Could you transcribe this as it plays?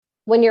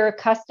when you're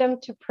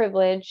accustomed to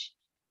privilege,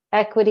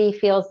 equity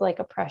feels like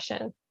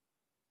oppression.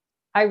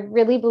 I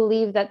really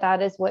believe that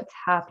that is what's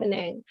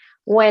happening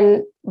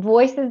when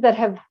voices that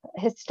have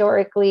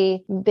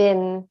historically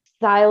been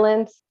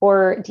silenced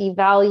or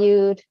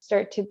devalued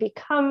start to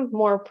become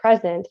more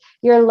present.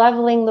 You're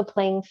leveling the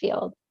playing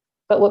field.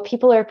 But what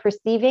people are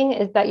perceiving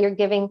is that you're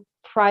giving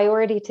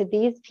priority to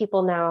these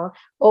people now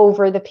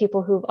over the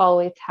people who've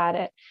always had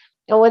it.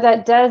 And what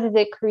that does is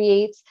it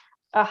creates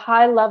a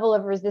high level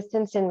of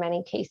resistance in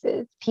many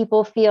cases.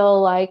 People feel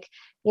like,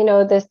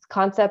 this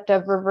concept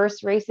of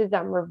reverse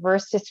racism,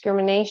 reverse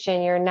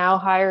discrimination. You're now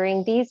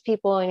hiring these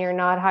people and you're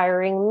not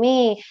hiring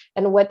me.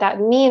 And what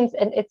that means,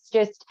 and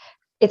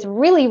it's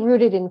really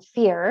rooted in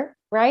fear,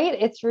 right?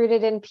 It's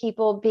rooted in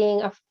people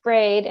being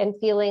afraid and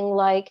feeling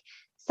like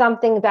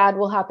something bad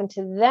will happen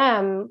to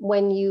them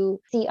when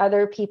you see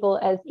other people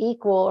as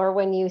equal or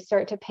when you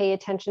start to pay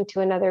attention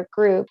to another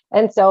group.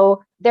 And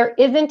so there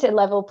isn't a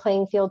level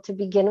playing field to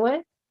begin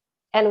with,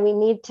 and we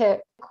need to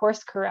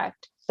course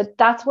correct. But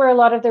that's where a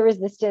lot of the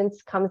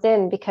resistance comes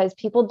in, because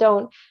people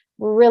don't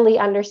really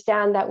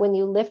understand that when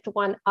you lift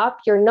one up,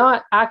 you're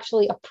not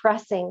actually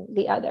oppressing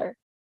the other.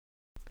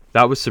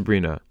 That was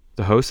Sabrina,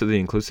 the host of the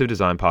Inclusive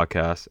Design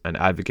Podcast and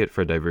advocate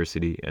for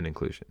diversity and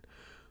inclusion.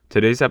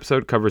 Today's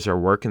episode covers our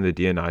work in the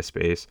D&I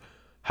space,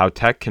 how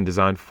tech can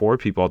design for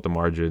people at the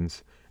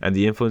margins, and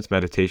the influence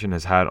meditation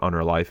has had on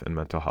our life and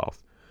mental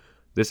health.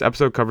 This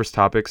episode covers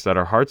topics that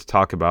are hard to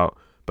talk about,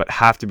 but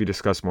have to be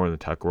discussed more in the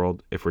tech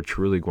world if we're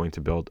truly going to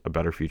build a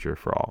better future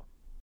for all.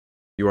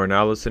 You are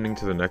now listening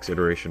to the Next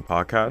Iteration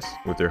podcast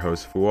with your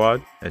hosts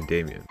Fuad and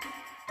Damien.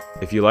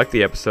 If you like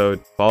the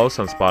episode, follow us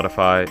on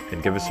Spotify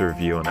and give us a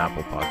review on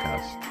Apple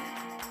Podcasts.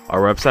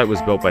 Our website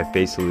was built by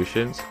Face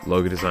Solutions,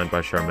 logo designed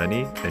by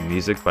Charmeni, and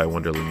music by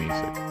Wonderly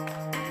Music.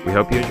 We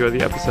hope you enjoy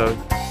the episode.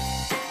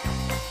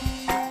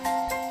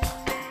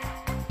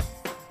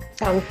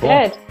 Sounds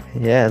good.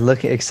 Yeah,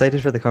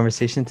 excited for the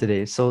conversation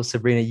today. So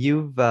Sabrina,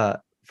 you've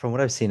from what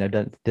I've seen,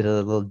 did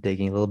a little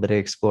digging, a little bit of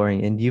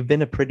exploring, and you've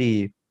been a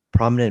pretty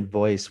prominent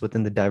voice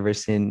within the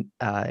diversity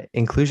and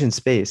inclusion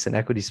space and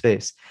equity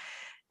space.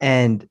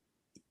 And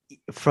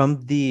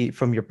from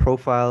your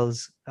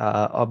profiles,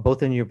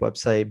 both on your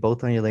website,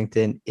 both on your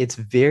LinkedIn, it's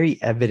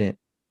very evident,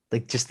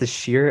 like just the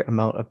sheer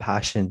amount of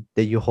passion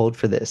that you hold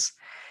for this.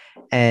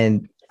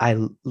 And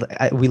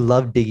we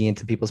love digging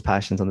into people's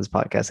passions on this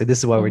podcast. Like, this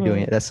is why we're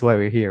doing it. That's why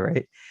we're here,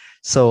 right?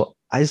 So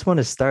I just want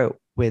to start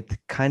with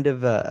kind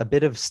of a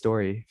bit of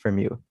story from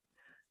you.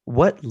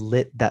 What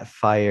lit that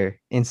fire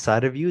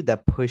inside of you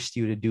that pushed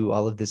you to do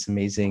all of this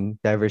amazing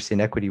diversity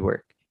and equity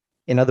work?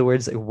 In other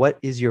words, like, what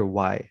is your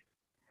why?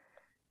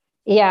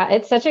 Yeah,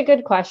 it's such a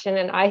good question.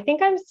 And I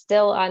think I'm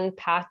still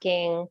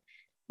unpacking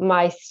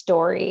my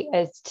story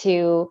as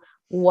to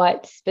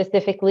what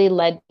specifically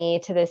led me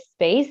to this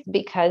space,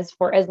 because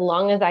for as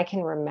long as I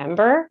can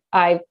remember,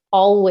 I've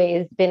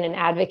always been an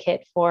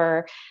advocate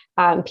for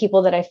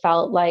people that I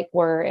felt like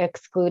were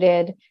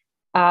excluded,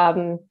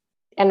 and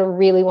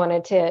really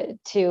wanted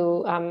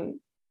to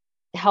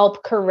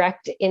help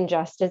correct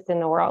injustice in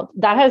the world.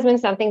 That has been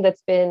something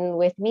that's been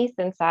with me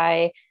since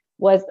I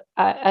was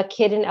a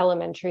kid in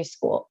elementary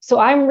school. So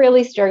I'm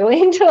really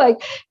struggling to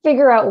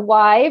figure out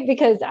why,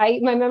 because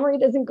my memory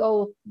doesn't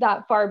go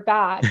that far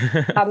back.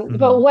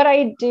 But what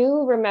I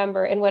do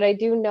remember and what I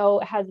do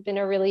know has been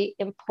a really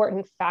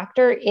important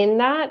factor in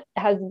that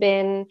has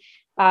been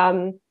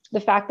the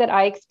fact that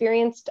I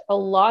experienced a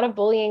lot of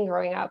bullying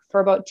growing up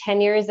for about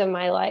 10 years of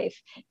my life.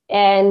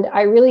 And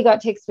I really got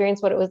to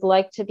experience what it was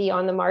like to be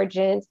on the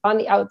margins, on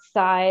the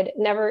outside,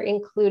 never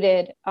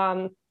included,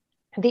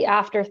 the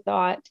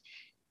afterthought.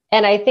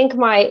 And I think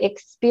my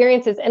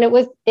experiences, and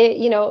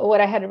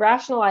what I had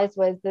rationalized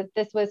was that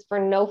this was for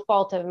no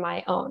fault of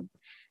my own.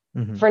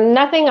 Mm-hmm. For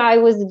nothing I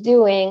was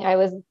doing, I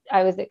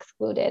was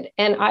excluded.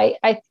 And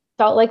I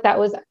felt like that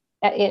was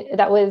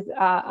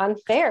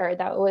unfair.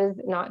 That was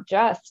not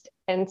just.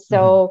 And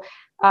so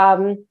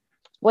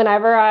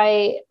whenever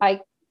I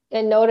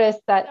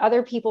noticed that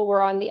other people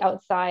were on the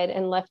outside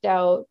and left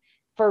out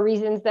for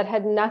reasons that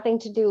had nothing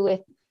to do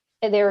with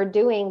what they were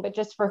doing, but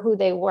just for who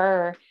they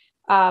were,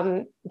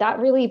 that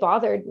really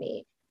bothered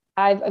me.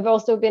 I've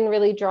also been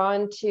really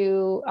drawn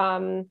to,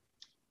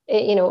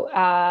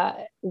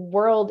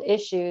 world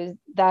issues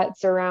that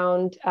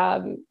surround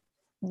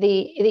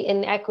the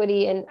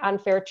inequity and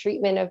unfair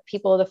treatment of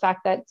people, the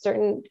fact that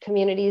certain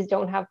communities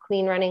don't have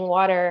clean running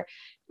water,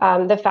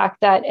 the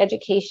fact that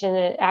education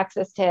and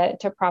access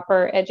to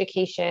proper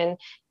education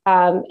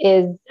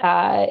is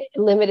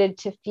limited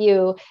to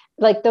few.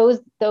 Like those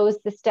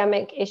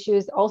systemic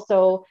issues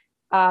also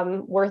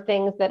were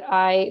things that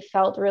I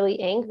felt really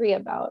angry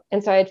about.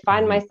 And so I'd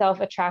find myself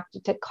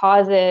attracted to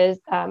causes,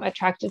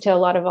 attracted to a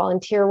lot of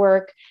volunteer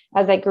work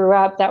as I grew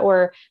up that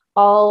were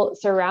all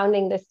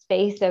surrounding the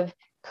space of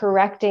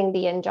correcting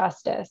the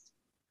injustice,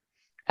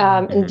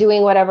 and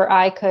doing whatever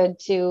I could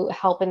to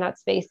help in that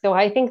space. So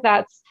I think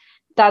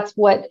that's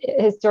what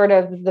is sort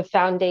of the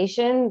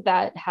foundation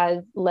that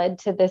has led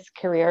to this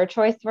career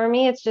choice for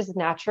me. It's just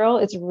natural.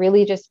 It's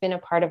really just been a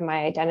part of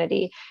my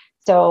identity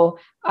So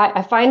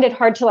I find it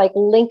hard to like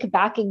link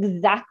back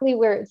exactly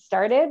where it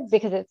started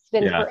because it's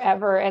been Yeah.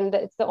 forever, and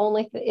it's the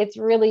only it's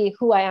really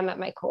who I am at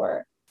my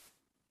core.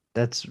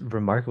 That's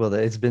remarkable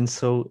that it's been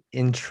so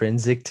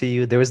intrinsic to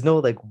you. There was no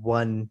like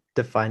one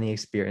defining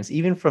experience,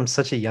 even from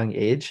such a young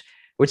age,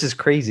 which is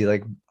crazy.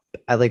 Like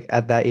I like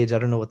at that age, I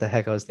don't know what the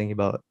heck I was thinking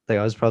about. Like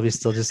I was probably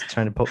still just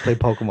trying to play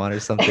Pokemon or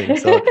something.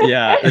 So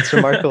Yeah. it's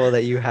remarkable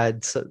that you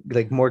had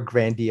like more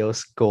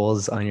grandiose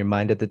goals on your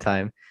mind at the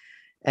time,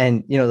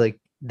 and like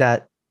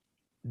that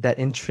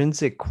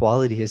intrinsic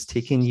quality has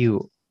taken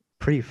you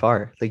pretty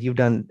far. Like you've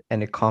done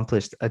and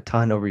accomplished a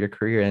ton over your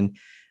career, and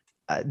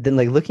then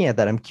like looking at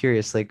that, I'm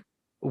curious, like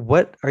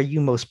what are you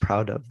most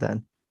proud of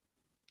then?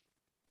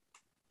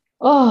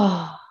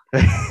 Oh,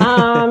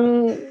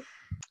 um,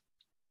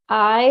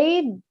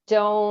 I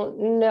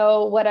don't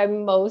know what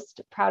I'm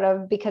most proud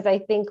of because I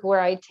think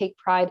where I take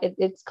pride,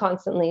 it's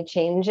constantly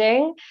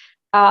changing.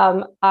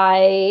 Um,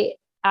 I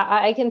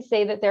I can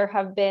say that there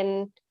have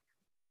been.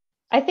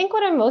 I think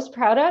what I'm most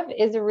proud of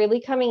is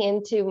really coming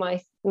into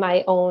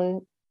my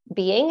own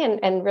being,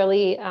 and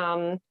really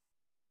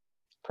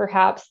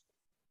perhaps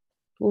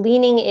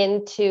leaning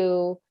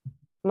into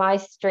my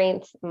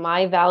strengths,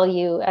 my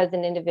value as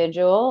an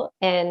individual,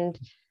 and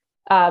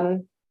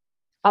um,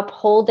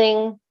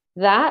 upholding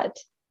that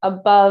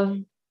above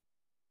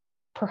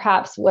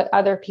perhaps what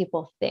other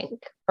people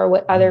think or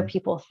what other Mhm.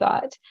 people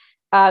thought.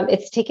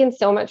 It's taken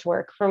so much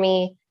work for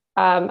me.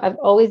 I've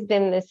always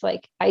been this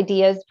like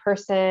ideas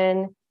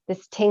person,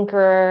 this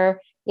tinkerer,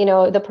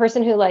 the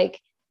person who like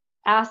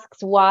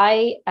asks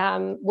why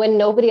when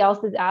nobody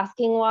else is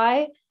asking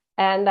why,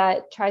 and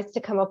that tries to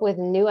come up with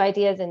new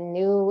ideas and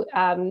new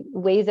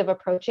ways of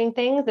approaching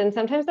things. And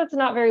sometimes that's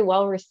not very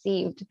well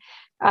received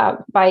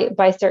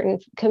by certain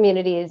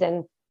communities,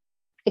 and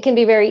it can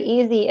be very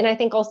easy. And I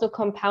think also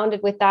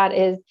compounded with that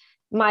is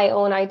my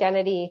own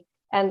identity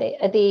and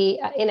the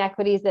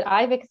inequities that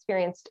I've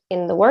experienced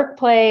in the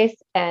workplace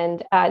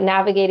and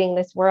navigating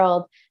this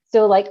world.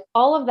 So, like,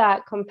 all of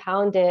that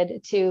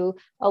compounded to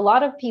a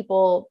lot of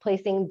people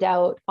placing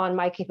doubt on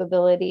my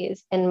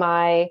capabilities and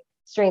my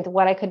strength,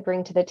 what I could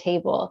bring to the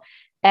table.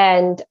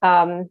 And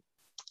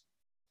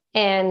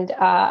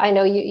I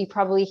know you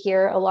probably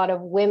hear a lot of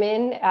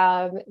women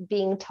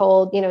being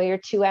told, you're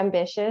too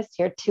ambitious,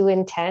 you're too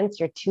intense,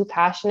 you're too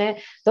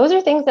passionate. Those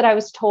are things that I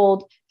was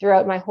told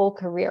throughout my whole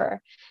career.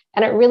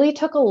 And it really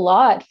took a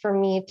lot for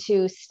me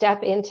to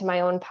step into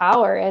my own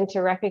power and to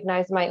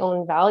recognize my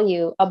own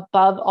value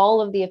above all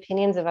of the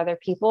opinions of other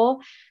people.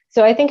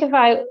 So I think if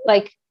I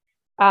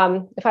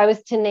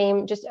was to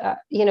name just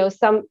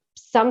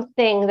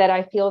something that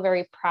I feel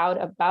very proud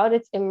about,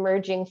 it's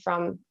emerging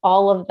from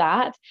all of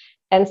that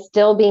and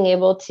still being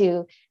able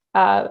to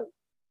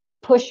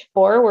push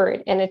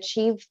forward and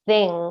achieve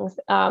things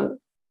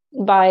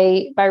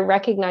by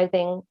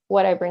recognizing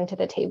what I bring to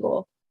the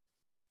table.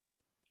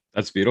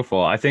 That's beautiful.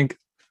 I think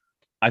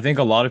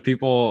a lot of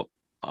people,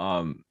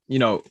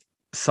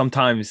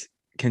 sometimes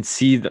can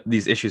see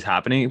these issues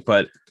happening,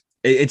 but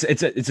it's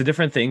a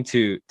different thing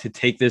to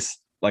take this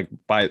like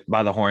by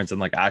the horns and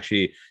like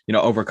actually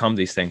overcome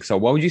these things. So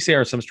what would you say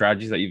are some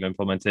strategies that you've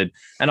implemented?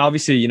 And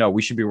obviously,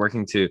 we should be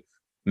working to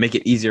make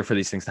it easier for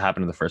these things to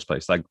happen in the first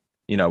place. Like,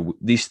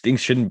 these things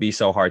shouldn't be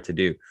so hard to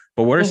do.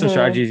 But what are some Mm-hmm.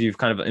 strategies you've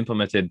kind of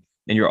implemented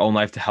in your own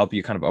life to help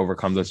you kind of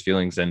overcome those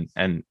feelings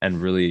and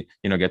really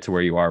get to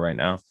where you are right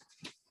now?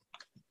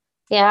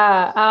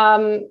 Yeah.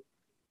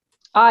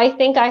 I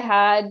think I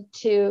had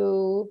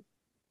to,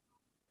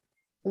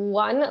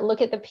 one,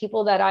 look at the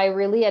people that I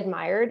really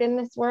admired in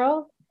this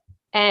world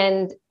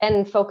and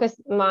focus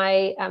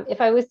my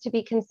if I was to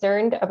be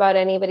concerned about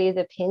anybody's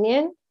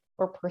opinion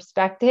or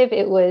perspective,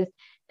 it was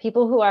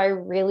people who I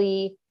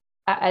really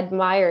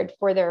admired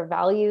for their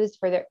values,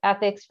 for their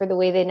ethics, for the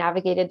way they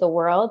navigated the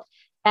world.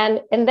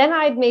 And then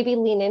I'd maybe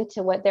lean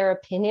into what their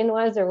opinion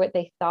was or what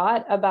they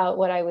thought about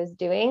what I was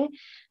doing.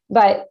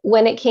 But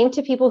when it came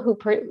to people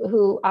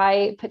who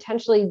I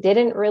potentially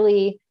didn't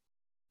really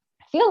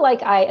feel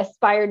like I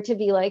aspired to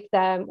be like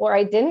them, or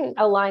I didn't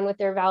align with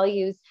their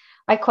values,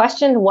 I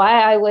questioned why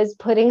I was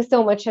putting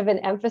so much of an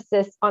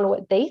emphasis on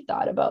what they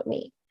thought about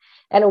me,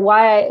 and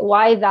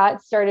why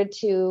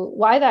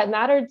that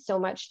mattered so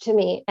much to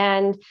me.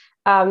 And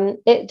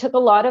it took a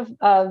lot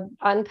of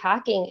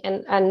unpacking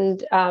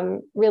and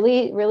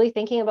really really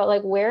thinking about,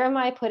 like, where am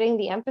I putting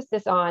the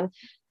emphasis on.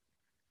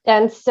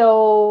 And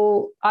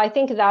so I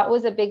think that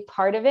was a big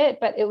part of it,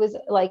 but it was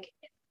like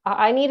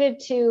I needed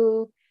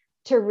to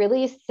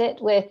really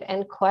sit with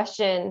and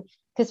question,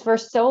 because for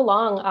so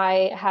long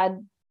I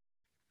had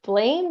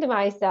blamed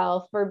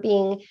myself for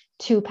being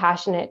too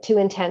passionate, too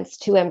intense,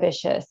 too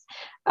ambitious.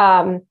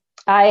 Um,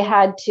 I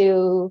had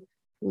to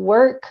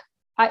work.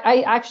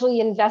 I actually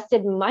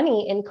invested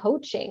money in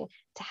coaching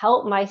to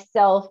help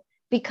myself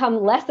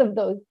become less of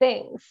those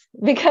things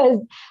because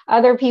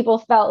other people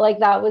felt like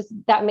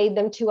that made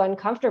them too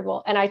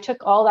uncomfortable. And I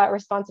took all that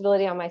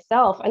responsibility on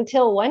myself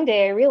until one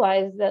day I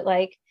realized that,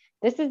 like,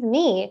 this is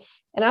me.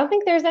 And I don't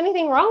think there's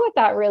anything wrong with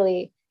that,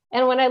 really.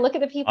 And when I look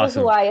at the people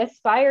who Awesome. I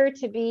aspire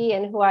to be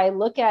and who I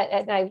look at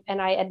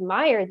and I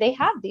admire, they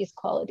have these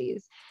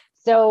qualities.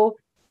 So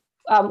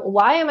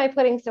why am I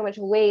putting so much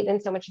weight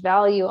and so much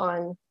value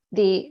on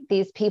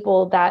these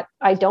people that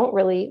I don't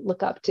really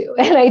look up to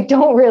and I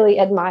don't really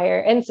admire?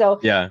 And so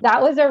Yeah.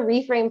 that was a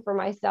reframe for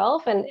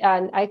myself, and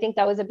I think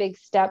that was a big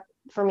step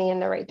for me in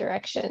the right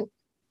direction.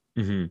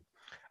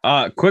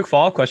 Mm-hmm. Quick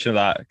follow-up question to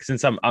that,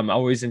 since I'm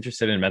always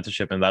interested in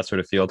mentorship and that sort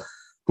of field.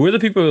 Who are the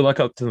people who look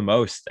up to the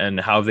most, and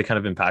how have they kind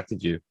of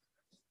impacted you?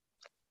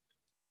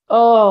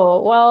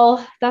 Oh,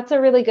 well, that's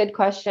a really good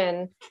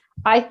question.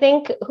 I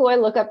think who I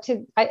look up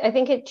to, I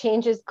think it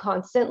changes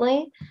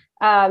constantly.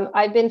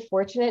 I've been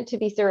fortunate to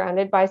be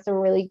surrounded by some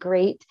really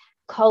great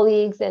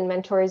colleagues and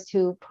mentors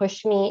who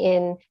push me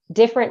in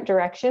different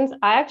directions.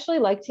 I actually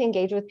like to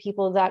engage with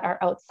people that are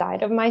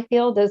outside of my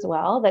field as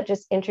well, that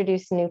just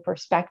introduce new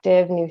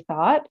perspective, new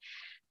thought.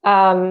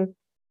 Um,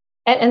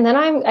 and then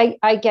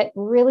I get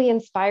really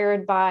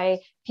inspired by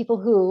people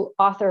who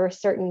author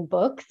certain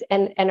books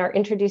and are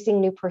introducing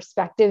new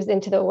perspectives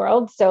into the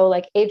world. So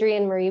like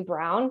Adrienne Maree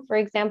Brown, for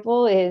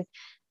example, is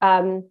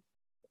an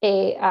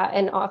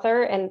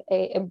author and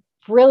a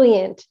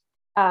brilliant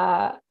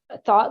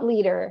thought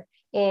leader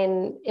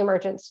in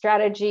emergent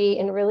strategy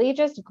and really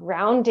just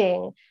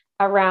grounding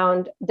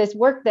around this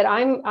work that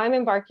I'm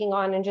embarking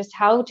on, and just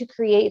how to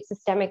create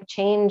systemic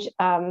change,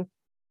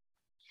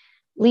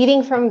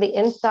 leading from the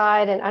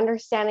inside and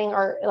understanding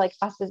our, like,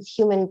 us as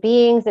human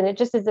beings. And it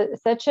just is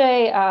such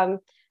a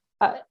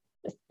uh,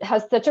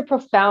 has such a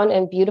profound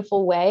and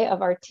beautiful way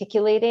of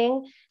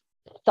articulating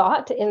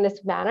thought in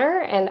this manner,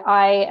 and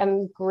I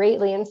am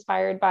greatly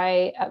inspired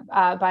by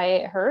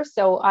her.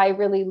 So I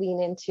really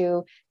lean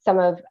into some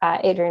of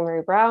Adrienne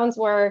Maree Brown's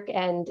work,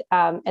 and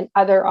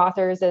other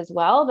authors as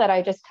well, that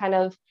I just kind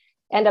of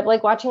end up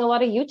like watching a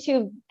lot of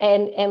YouTube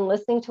and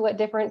listening to what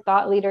different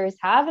thought leaders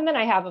have. And then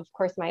I have, of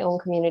course, my own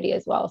community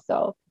as well.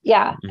 So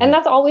yeah, and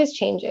that's always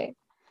changing.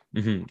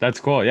 That's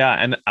cool. Yeah,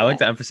 and I like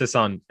the emphasis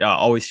on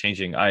always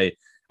changing. I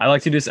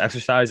like to do this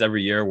exercise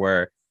every year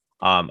where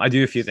I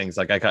do a few things.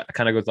 Like I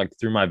kind of go like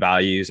through my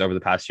values over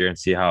the past year and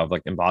see how I've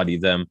like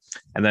embodied them.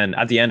 And then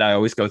at the end, I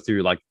always go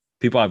through like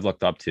people I've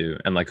looked up to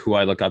and like who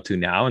I look up to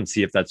now, and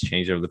see if that's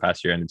changed over the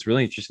past year. And it's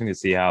really interesting to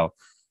see how,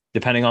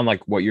 depending on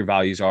like what your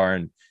values are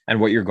and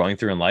what you're going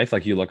through in life,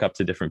 like you look up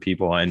to different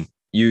people, and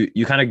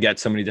you kind of get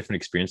so many different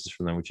experiences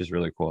from them, which is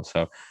really cool.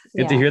 So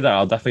good to Yeah. hear that.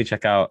 I'll definitely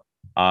check out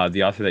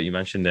the author that you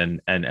mentioned,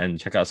 and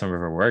check out some of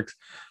her works.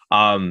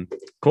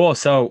 Cool.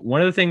 So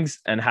one of the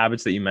things and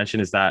habits that you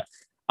mentioned is that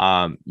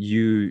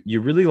you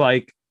really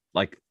like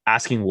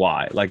asking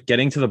why, like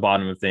getting to the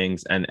bottom of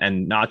things,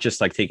 and not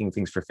just like taking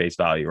things for face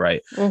value,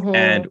 right?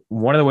 And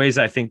one of the ways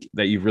I think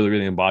that you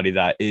really embody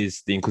that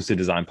is the Inclusive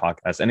Design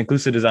podcast. And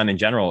inclusive design in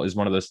general is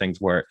one of those things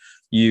where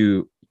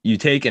you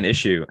take an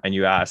issue and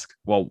you ask,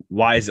 well,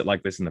 why is it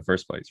like this in the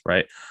first place,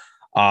 right?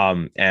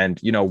 And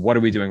what are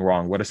we doing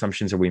wrong? What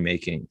assumptions are we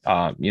making?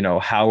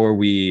 How are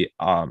we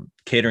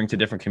catering to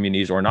different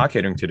communities or not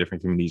catering to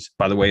different communities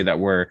by the way that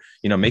we're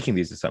making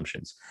these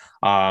assumptions?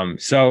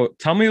 So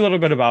tell me a little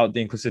bit about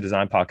the Inclusive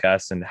Design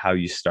podcast and how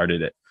you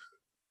started it.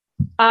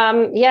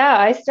 Yeah,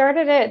 I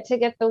started it to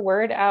get the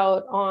word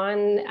out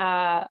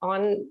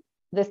on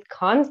this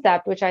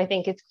concept, which I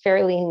think is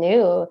fairly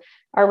new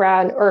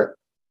around, or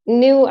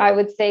new, I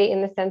would say,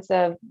 in the sense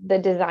of the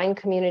design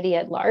community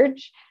at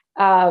large.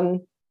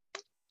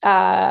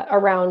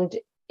 Around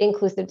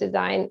inclusive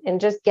design,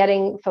 and just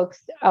getting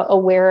folks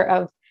aware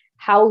of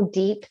how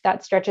deep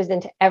that stretches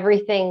into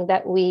everything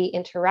that we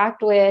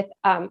interact with,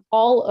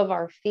 all of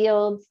our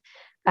fields.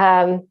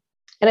 And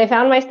I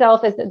found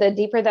myself, as the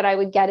deeper that I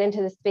would get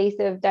into the space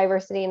of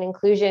diversity and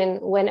inclusion,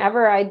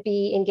 whenever I'd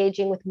be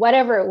engaging with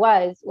whatever it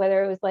was,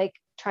 whether it was like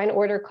trying to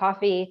order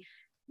coffee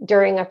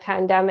during a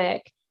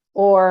pandemic,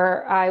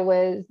 or I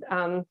was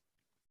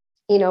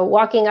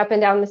walking up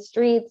and down the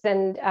streets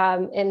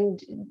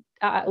and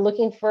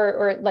looking for,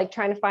 or like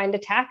trying to find a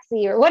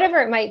taxi or whatever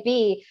it might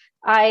be,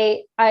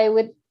 I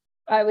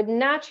would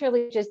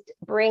naturally just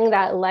bring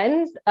that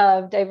lens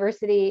of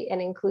diversity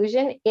and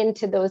inclusion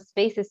into those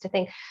spaces to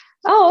think,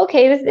 oh,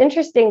 okay, this is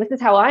interesting. This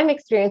is how I'm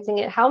experiencing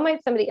it. How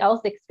might somebody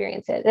else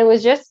experience it? It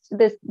was just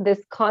this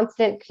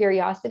constant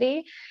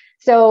curiosity.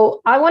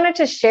 So I wanted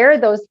to share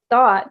those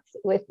thoughts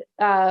with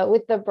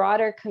the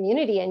broader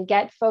community and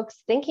get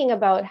folks thinking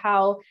about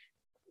how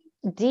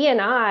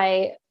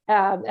D&I,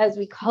 as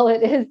we call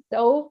it, is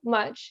so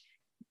much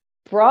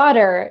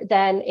broader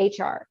than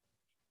HR.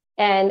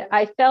 And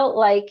I felt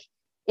like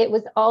it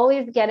was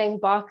always getting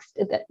boxed.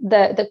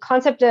 The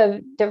concept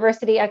of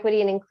diversity,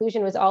 equity, and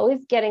inclusion was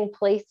always getting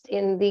placed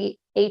in the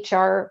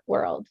HR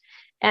world.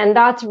 And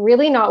that's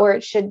really not where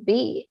it should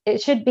be.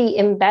 It should be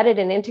embedded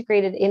and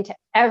integrated into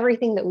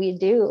everything that we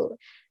do,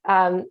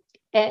 and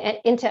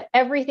into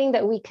everything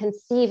that we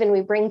conceive and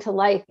we bring to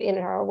life in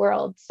our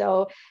world.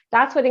 So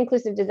that's what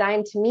inclusive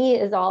design to me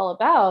is all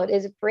about,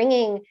 is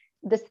bringing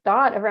this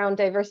thought around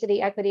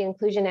diversity, equity,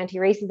 inclusion,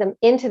 anti-racism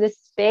into the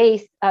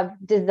space of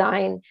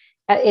design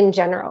in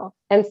general.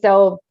 And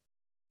so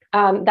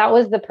that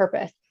was the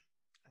purpose.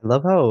 I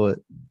love how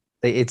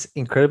like it's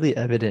incredibly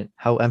evident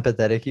how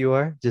empathetic you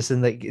are, just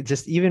in like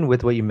just even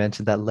with what you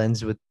mentioned, that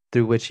lens with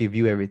through which you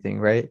view everything,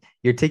 right?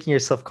 You're taking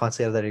yourself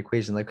constantly out of that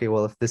equation. Like, okay,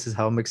 well, if this is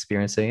how I'm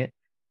experiencing it,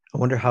 I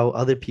wonder how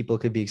other people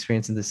could be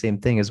experiencing the same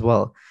thing as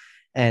well.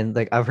 And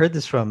like I've heard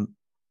this from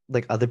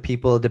like other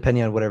people,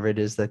 depending on whatever it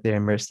is that they're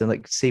immersed in,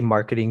 like say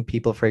marketing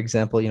people, for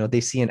example,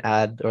 they see an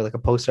ad or like a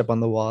poster up on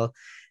the wall,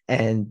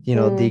 and they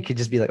Mm. could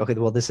just be like, okay,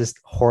 well, this is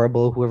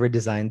horrible. Whoever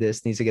designed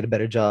this needs to get a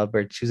better job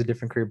or choose a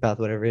different career path,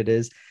 whatever it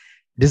is.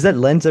 Does that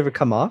lens ever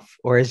come off,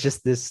 or is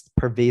just this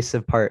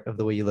pervasive part of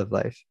the way you live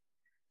life?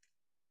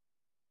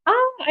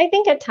 I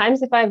think at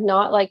times, if I'm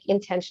not like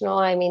intentional,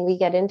 I mean, we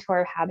get into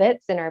our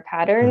habits and our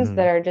patterns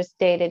that Hmm. are just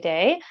day to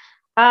day.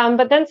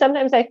 But then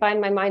sometimes I find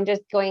my mind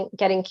just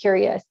getting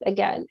curious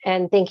again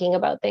and thinking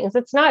about things.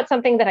 It's not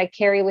something that I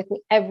carry with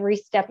me every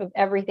step of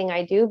everything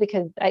I do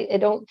because I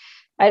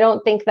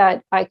don't think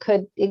that I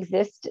could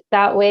exist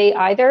that way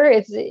either.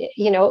 It's,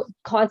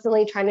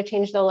 constantly trying to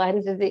change the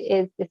lens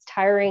is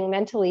tiring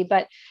mentally,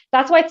 but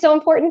that's why it's so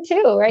important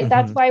too, right?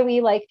 That's Hmm. why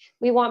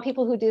we want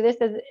people who do this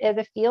as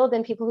a field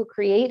and people who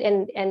create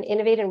and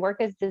innovate and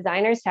work as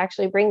designers to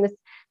actually bring this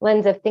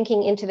lens of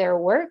thinking into their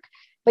work.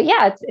 But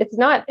yeah, it's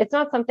not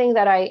something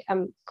that I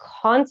am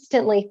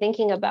constantly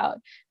thinking about.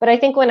 But I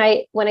think when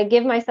I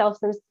give myself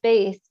some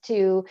space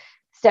to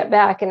step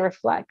back and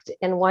reflect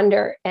and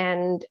wonder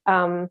and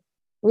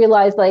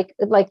realize I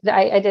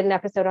did an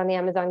episode on the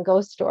Amazon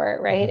Go store,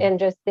 right? Hmm. And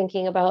just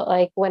thinking about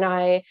like when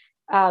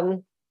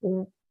um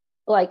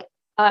like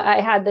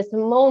I had this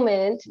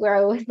moment where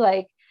I was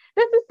like,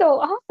 this is so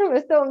awesome,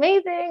 it's so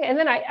amazing. And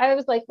then I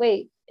was like,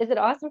 wait, is it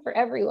awesome for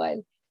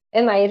everyone?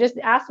 And I just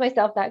asked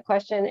myself that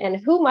question, and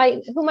who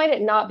might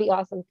it not be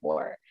awesome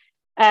for?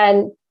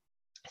 And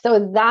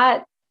so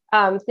that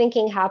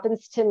thinking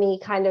happens to me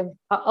kind of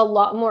a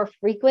lot more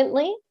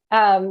frequently.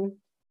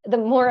 The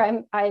more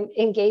I'm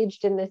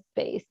engaged in this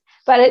space,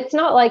 but it's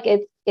not like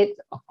it's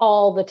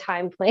all the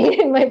time playing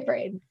in my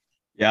brain.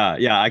 Yeah,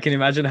 yeah, I can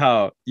imagine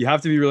how you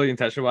have to be really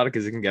intentional about it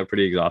because it can get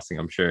pretty exhausting,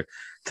 I'm sure,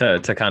 to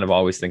kind of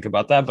always think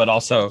about that. But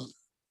also,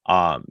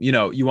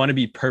 you want to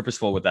be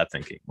purposeful with that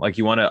thinking. Like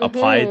you want to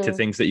apply it to Mm-hmm.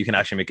 things that you can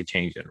actually make a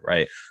change in,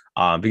 right?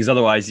 Because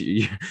otherwise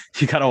you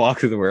kind of walk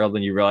through the world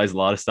and you realize a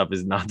lot of stuff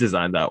is not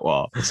designed that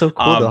well. It's so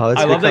cool though how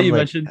it's I love Yeah. that become you like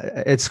mentioned.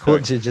 it's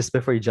cool Sorry. just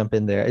before you jump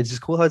in there. It's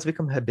just cool how it's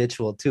become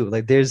habitual too.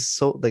 Like there's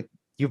so like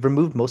you've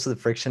removed most of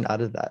the friction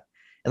out of that.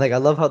 And like I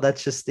love how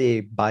that's just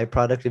a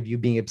byproduct of you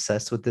being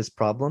obsessed with this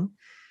problem.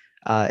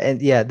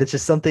 And yeah, that's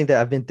just something that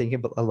I've been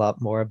thinking a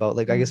lot more about.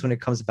 Like I guess when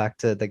it comes back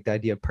to like the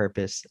idea of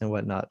purpose and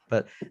whatnot.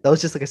 But that was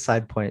just like a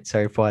side point.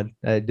 Sorry, Fuad.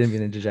 I didn't mean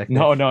to interject there.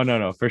 No, no, no,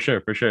 no, for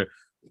sure, for sure.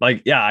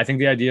 Like, yeah, I think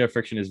the idea of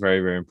friction is very,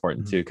 very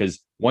important too. Mhm. Because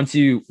once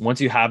you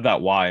have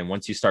that why and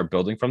once you start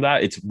building from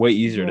that, it's way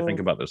easier to think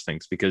Mm-hmm. about those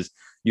things because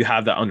you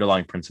have that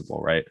underlying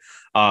principle, right?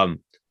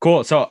 Um,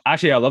 cool. So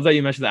actually, I love that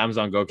you mentioned the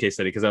Amazon Go case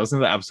study because I listened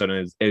to the episode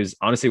and it was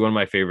honestly one of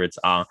my favorites.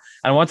 And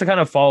I want to kind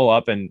of follow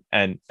up and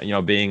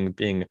being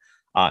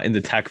in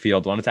the tech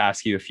field, wanted to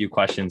ask you a few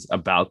questions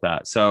about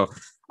that. So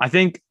I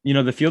think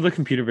the field of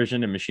computer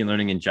vision and machine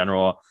learning in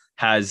general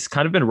has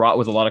kind of been wrought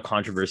with a lot of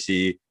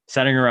controversy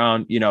centering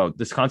around,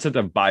 this concept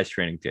of bias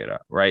training data,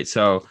 right?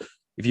 So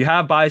if you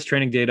have bias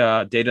training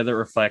data that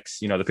reflects,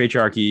 the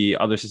patriarchy,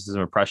 other systems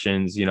of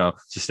oppressions,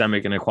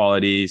 systemic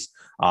inequalities,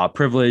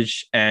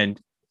 privilege, and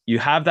you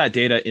have that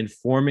data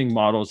informing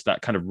models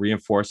that kind of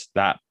reinforce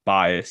that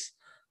bias,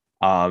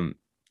 um,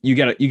 you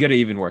get an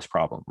even worse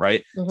problem,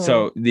 right? Mm-hmm.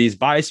 So this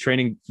bias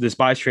training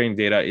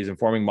data is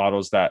informing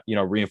models that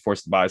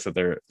reinforce the bias that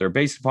they're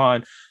based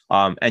upon,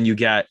 and you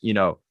get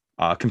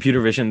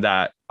computer vision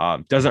that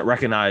doesn't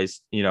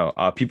recognize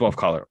people of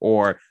color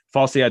or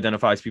falsely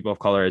identifies people of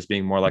color as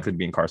being more likely to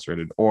be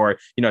incarcerated, or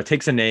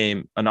takes a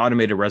name, an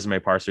automated resume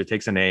parser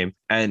takes a name,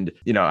 and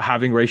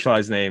having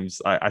racialized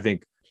names, I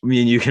think me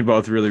and you can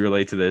both really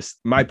relate to this,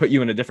 might put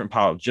you in a different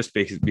pile just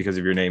because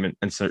of your name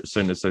and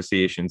certain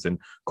associations and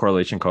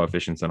correlation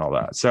coefficients and all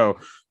that. So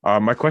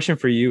my question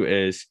for you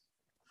is,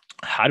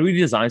 how do we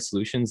design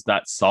solutions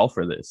that solve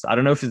for this? I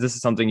don't know if this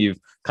is something you've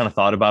kind of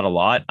thought about a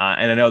lot,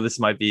 and I know this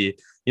might be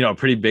a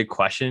pretty big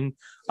question,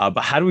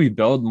 but how do we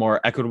build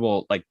more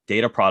equitable like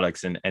data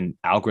products and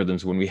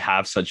algorithms when we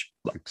have such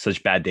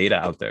bad data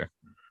out there?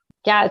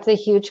 Yeah, it's a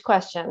huge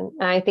question.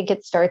 And I think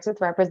it starts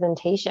with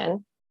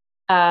representation.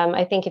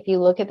 I think if you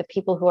look at the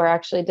people who are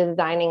actually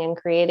designing and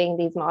creating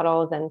these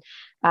models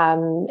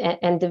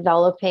and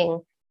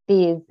developing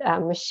these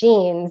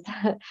machines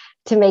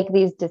to make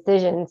these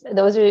decisions,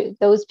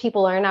 those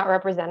people are not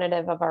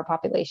representative of our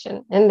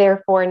population, and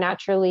therefore,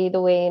 naturally,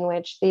 the way in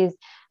which these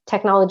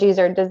technologies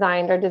are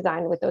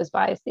designed with those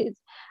biases.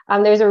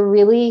 There's a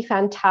really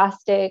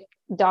fantastic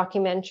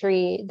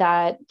documentary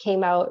that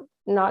came out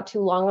not too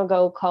long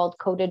ago called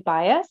Coded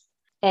Bias,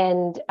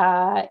 and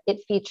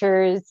it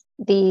features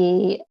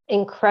the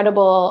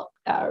incredible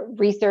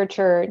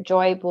researcher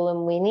Joy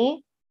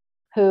Buolamwini,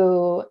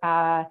 who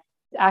is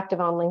active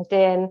on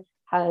LinkedIn,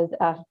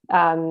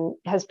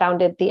 has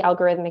founded the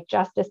Algorithmic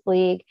Justice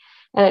League,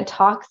 and it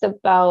talks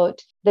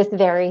about this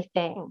very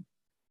thing.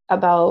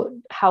 about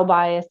how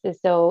bias is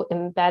so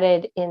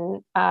embedded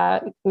in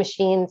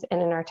machines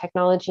and in our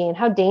technology, and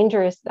how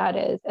dangerous that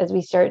is as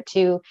we start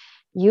to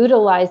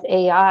utilize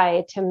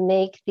AI to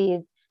make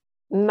these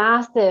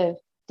massive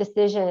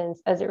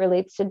decisions as it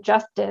relates to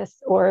justice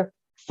or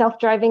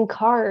self-driving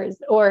cars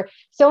or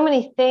so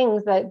many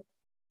things that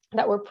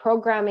we're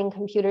programming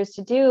computers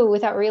to do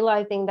without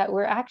realizing that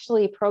we're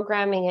actually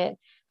programming it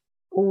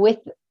with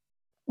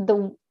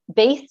the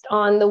based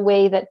on the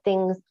way that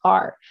things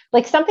are.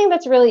 Like, something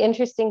that's really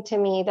interesting to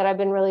me that I've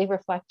been really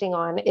reflecting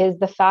on is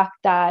the fact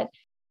that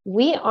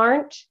we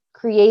aren't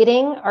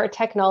creating our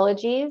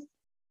technologies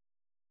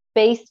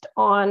based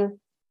on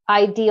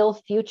ideal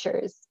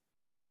futures.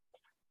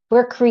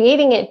 We're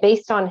creating it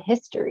based on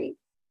history.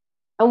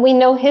 And we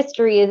know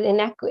history is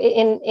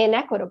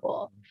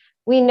inequitable.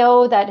 We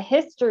know that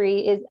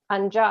history is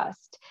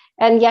unjust.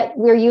 And yet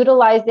we're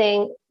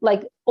utilizing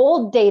like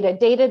old data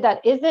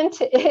that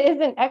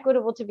isn't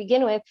equitable to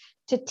begin with,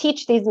 to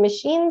teach these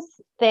machines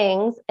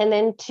things, and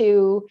then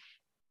to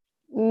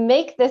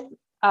make this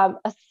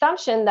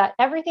assumption that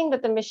everything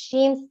that the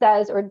machine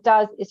says or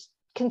does is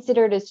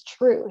considered as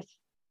truth.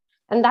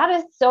 And that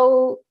is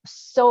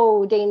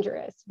so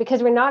dangerous,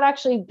 because we're not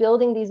actually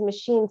building these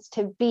machines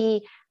to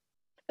be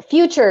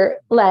future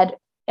led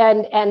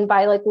and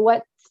by like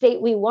what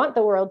state we want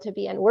the world to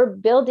be in. We're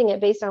building it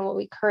based on what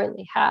we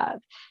currently have.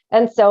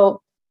 And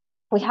so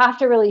we have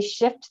to really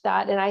shift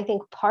that. And I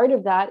think part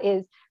of that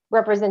is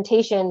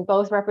representation,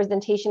 both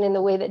representation in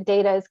the way that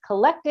data is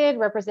collected,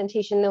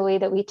 representation in the way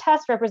that we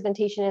test,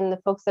 representation in the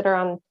folks that are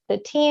on the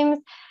teams.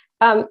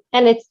 And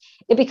it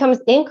becomes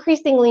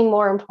increasingly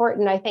more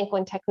important, I think,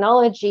 when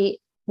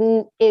technology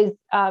is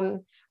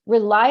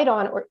relied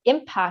on or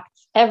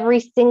impacts every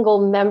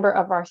single member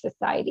of our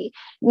society.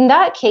 In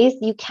that case,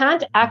 you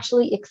can't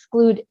actually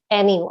exclude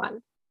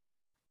anyone.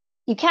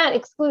 You can't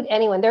exclude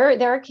anyone.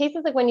 There are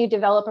cases like when you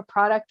develop a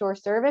product or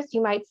service,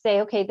 you might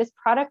say, okay, this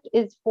product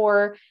is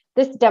for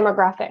this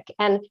demographic,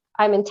 and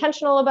I'm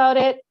intentional about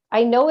it.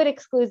 I know it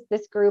excludes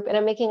this group, and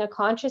I'm making a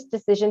conscious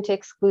decision to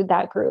exclude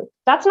that group.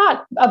 That's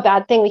not a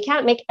bad thing. We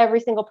can't make every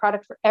single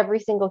product for every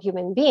single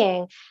human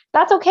being.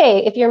 That's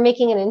okay if you're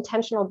making an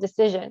intentional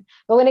decision.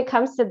 But when it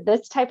comes to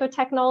this type of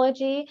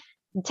technology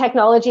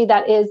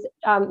that is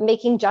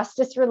making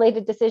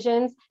justice-related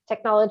decisions,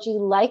 technology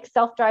like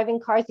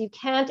self-driving cars, you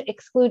can't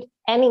exclude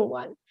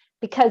anyone,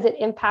 because it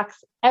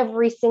impacts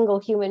every single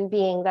human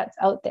being that's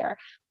out there.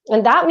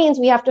 And that means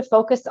we have to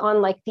focus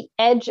on like the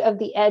edge of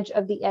the edge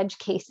of the edge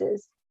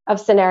cases of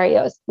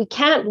scenarios. We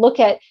can't look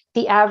at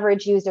the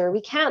average user.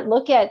 We can't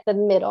look at the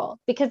middle,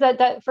 because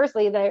that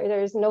firstly,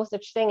 there's no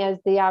such thing as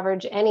the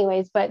average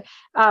anyways. But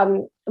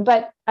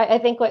I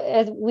think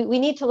as we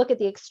need to look at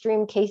the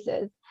extreme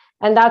cases.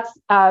 And that's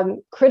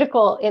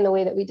critical in the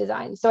way that we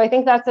design. So I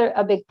think that's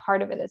a big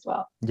part of it as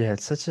well. Yeah,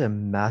 it's such a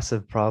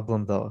massive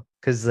problem though,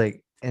 because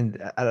like,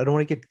 and I don't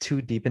want to get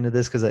too deep into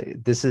this because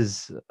this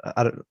is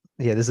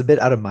this is a bit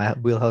out of my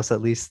wheelhouse,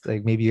 at least.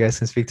 Like maybe you guys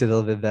can speak to it a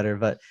little bit better,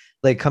 but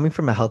like coming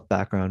from a health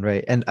background,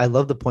 right? And I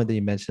love the point that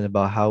you mentioned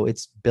about how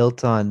it's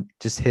built on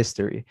just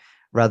history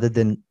rather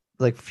than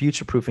like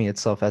future proofing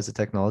itself as a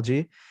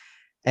technology.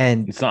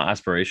 And it's not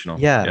aspirational.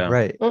 Yeah,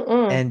 right.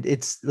 Mm-mm. And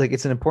it's like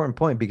it's an important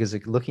point, because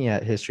like looking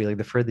at history, like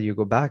the further you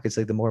go back, it's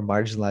like the more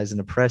marginalized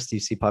and oppressed you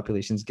see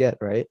populations get,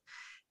 right?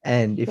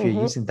 And if you're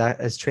using that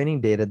as training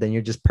data, then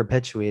you're just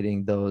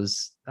perpetuating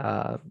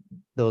that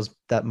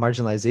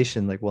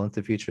marginalization like well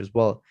into the future as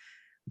well.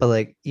 But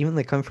like even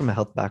like coming from a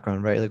health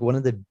background, right? Like one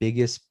of the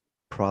biggest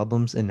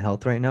problems in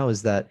health right now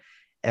is that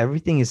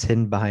everything is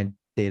hidden behind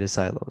data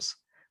silos.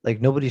 Like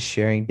nobody's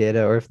sharing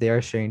data, or if they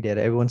are sharing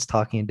data, everyone's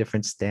talking in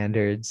different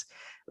standards.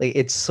 Like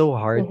it's so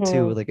hard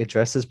to like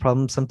address this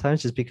problem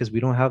sometimes, just because we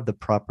don't have the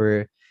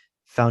proper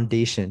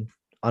foundation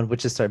on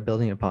which to start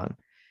building upon.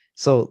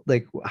 So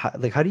like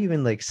how do you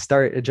even like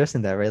start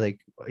addressing that, right? Like,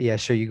 yeah,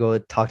 sure, you go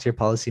talk to your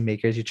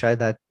policymakers, you try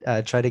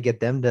to get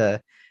them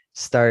to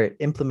start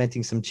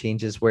implementing some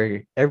changes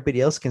where everybody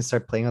else can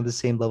start playing on the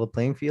same level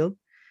playing field,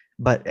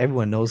 but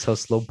everyone knows how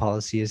slow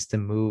policy is to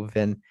move.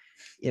 And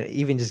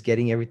even just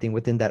getting everything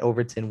within that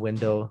Overton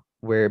window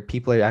where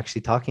people are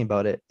actually talking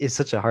about it is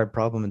such a hard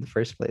problem in the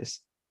first place.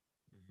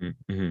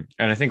 And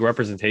I think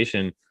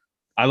representation,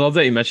 I love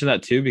that you mentioned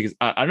that too, because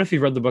I don't know if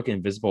you've read the book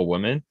Invisible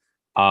Women.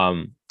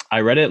 I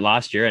read it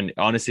last year, and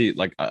honestly,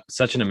 like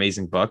such an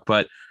amazing book.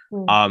 But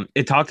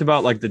it talked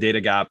about like the data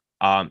gap,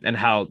 and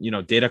how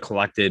data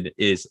collected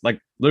is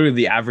like literally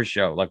the average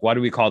Joe. Like, why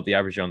do we call it the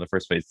average Joe in the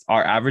first place?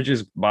 Our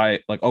averages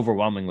by like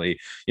overwhelmingly,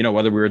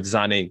 whether we were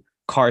designing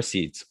car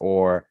seats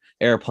or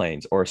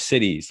airplanes or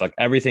cities, like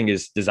everything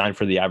is designed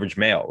for the average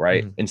male,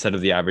 right? Instead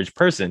of the average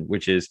person,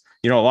 which is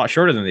a lot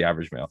shorter than the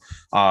average male.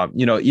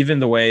 Even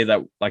the way that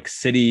like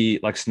city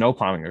like snow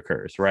plowing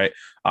occurs, right?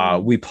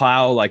 We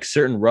plow like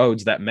certain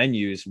roads that men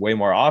use way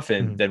more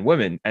often than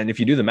women, and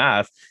if you do the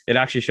math, it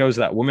actually shows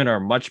that women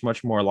are much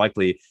more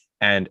likely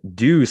and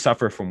do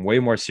suffer from way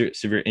more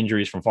severe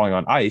injuries from falling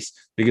on ice,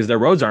 because their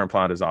roads aren't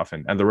plowed as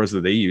often, and the roads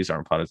that they use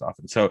aren't plowed as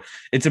often. So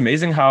it's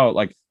amazing how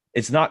like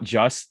it's not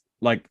just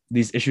like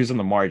these issues on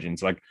the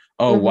margins, like,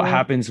 oh, what Mm-hmm.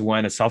 happens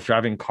when a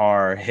self-driving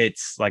car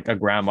hits like a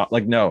grandma?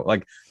 Like, no,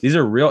 like these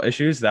are real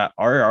issues that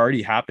are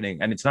already happening.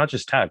 And it's not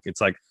just tech.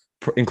 It's like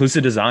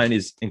inclusive design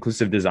is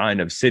inclusive design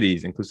of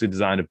cities, inclusive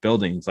design of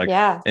buildings, like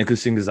Yeah.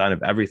 inclusive design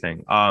of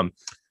everything.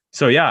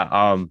 So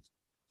yeah,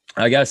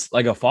 I guess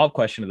like a follow-up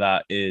question to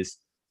that is,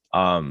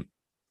 um,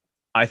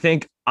 I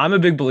think I'm a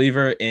big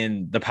believer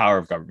in the power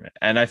of government.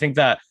 And I think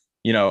that,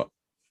 you know,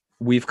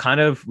 we've kind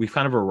of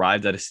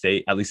arrived at a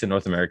state, at least in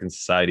North American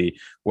society,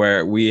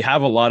 where we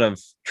have a lot of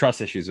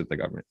trust issues with the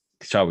government,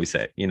 shall we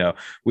say.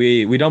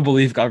 We don't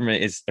believe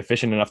government is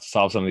efficient enough to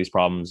solve some of these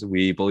problems.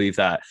 We believe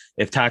that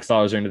if tax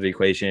dollars are into the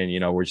equation,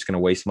 we're just going to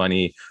waste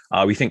money.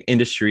 We think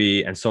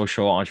industry and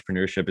social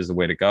entrepreneurship is the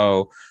way to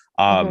go.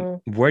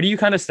 Mm-hmm. Where do you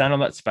kind of stand on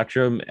that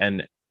spectrum?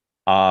 And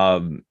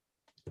um,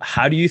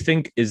 how do you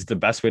think is the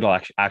best way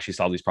to actually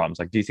solve these problems?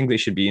 Like, do you think they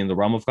should be in the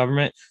realm of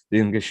government? Do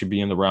you think they should be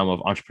in the realm of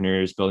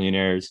entrepreneurs,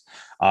 billionaires?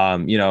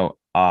 And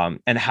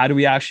how do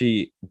we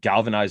actually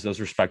galvanize those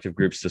respective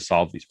groups to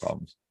solve these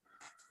problems?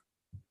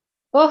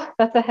 Oh,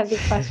 that's a heavy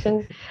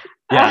question.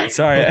 Yeah, Uh,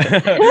 sorry.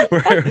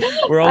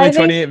 we're only I think,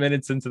 28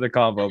 minutes into the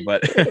combo,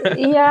 but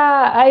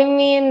yeah, I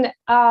mean,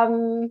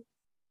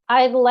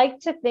 I'd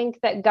like to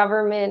think that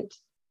government,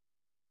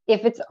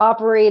 if it's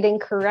operating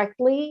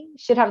correctly,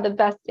 should have the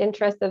best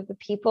interest of the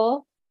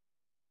people.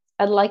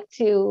 I'd like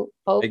to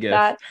hope big if.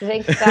 that,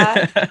 think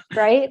that,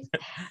 right?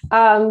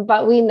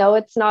 But we know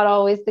it's not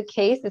always the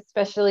case,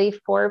 especially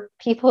for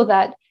people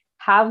that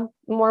have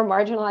more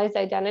marginalized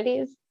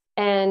identities.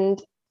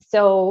 And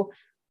so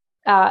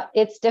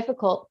it's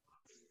difficult.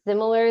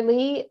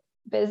 Similarly,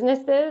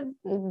 businesses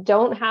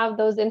don't have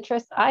those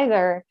interests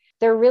either.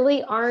 There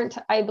really aren't,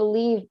 I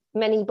believe,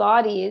 many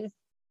bodies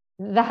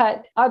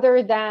that,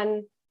 other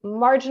than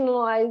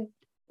marginalized,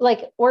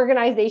 like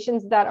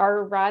organizations that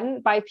are run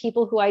by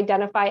people who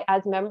identify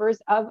as members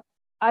of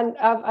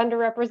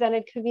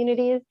underrepresented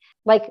communities,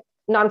 like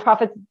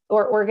nonprofits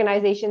or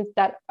organizations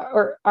that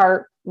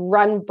are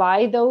run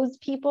by those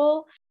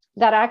people,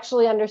 that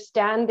actually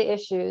understand the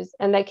issues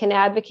and that can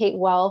advocate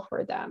well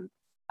for them.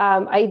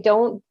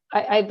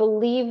 I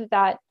believe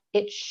that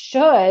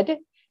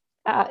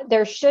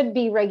there should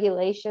be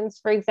regulations,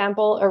 for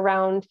example,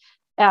 around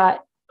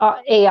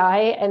AI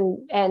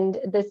and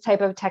this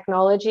type of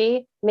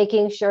technology,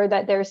 making sure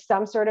that there's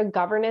some sort of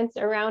governance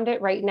around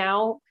it. Right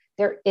now,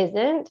 there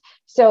isn't.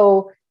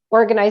 So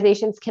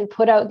organizations can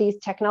put out these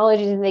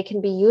technologies and they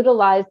can be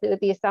utilized with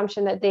the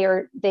assumption that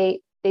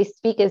they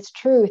speak as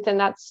truth, and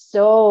that's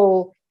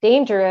so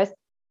dangerous.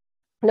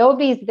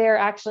 Nobody's there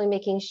actually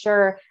making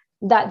sure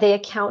that they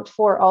account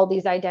for all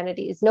these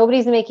identities.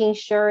 Nobody's making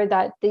sure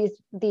that these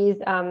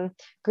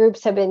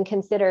groups have been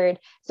considered.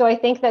 So I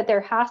think that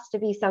there has to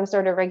be some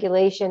sort of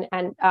regulation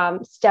and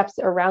steps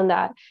around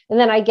that. And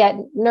then I get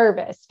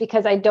nervous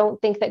because I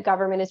don't think that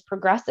government is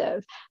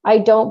progressive. I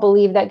don't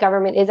believe that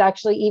government is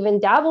actually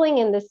even dabbling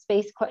in this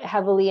space quite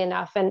heavily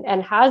enough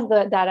and has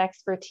that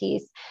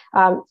expertise.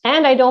 And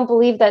I don't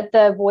believe that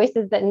the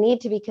voices that need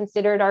to be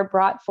considered are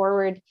brought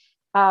forward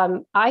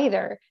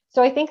either.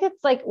 So I think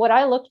it's like, what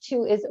I look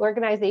to is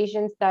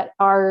organizations that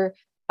are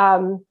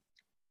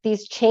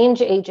these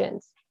change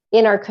agents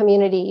in our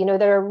community,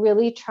 that are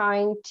really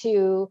trying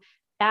to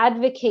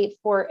advocate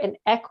for an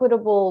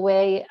equitable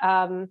way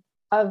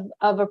of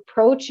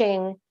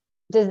approaching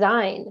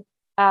design.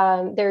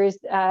 There's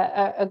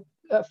a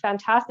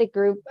fantastic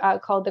group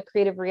called the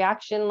Creative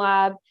Reaction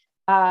Lab.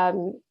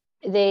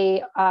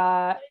 They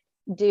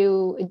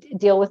do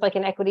deal with like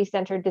an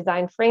equity-centered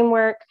design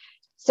framework.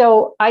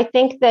 So I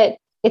think that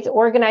it's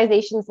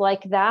organizations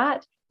like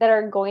that that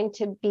are going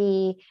to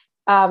be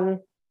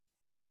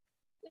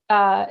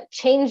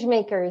change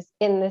makers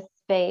in this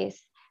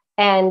space.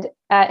 And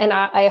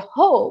I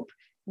hope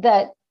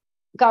that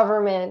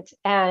government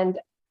and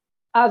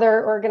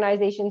other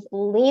organizations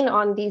lean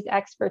on these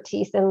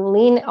expertise and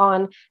lean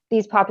on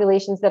these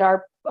populations that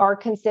are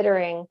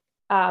considering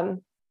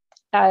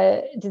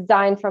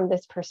design from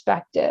this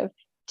perspective,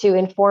 to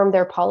inform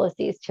their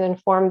policies, to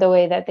inform the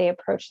way that they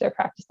approach their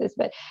practices.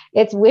 But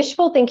it's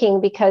wishful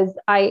thinking because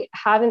I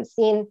haven't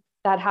seen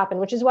that happen,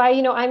 which is why,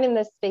 I'm in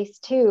this space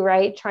too,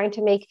 right? Trying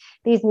to make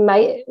these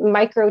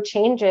micro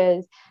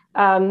changes.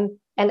 And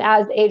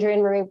as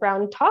Adrienne Maree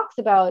Brown talks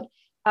about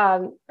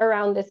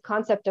around this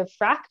concept of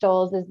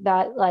fractals, is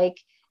that like,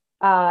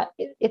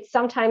 it's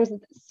sometimes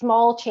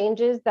small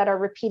changes that are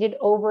repeated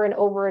over and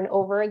over and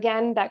over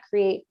again that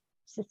create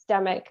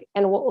systemic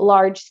and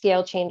large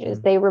scale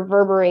changes. They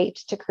reverberate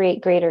to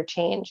create greater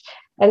change.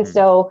 And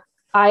so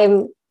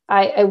I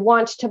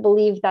want to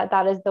believe that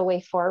that is the way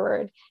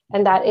forward,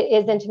 and that it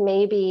isn't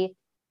maybe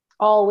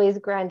always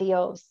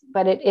grandiose,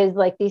 but it is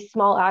like these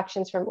small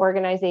actions from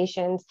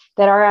organizations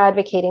that are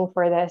advocating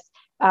for this,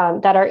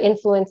 that are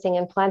influencing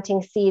and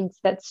planting seeds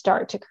that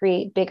start to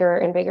create bigger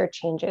and bigger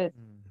changes.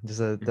 Just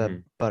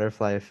that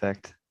butterfly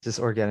effect just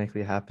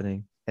organically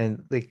happening.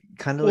 And like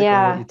kind of like on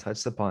what Yeah. you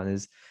touched upon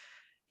is,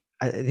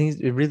 I think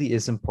it really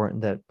is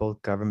important that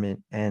both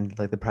government and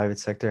like the private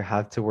sector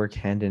have to work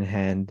hand in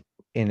hand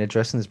in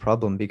addressing this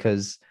problem,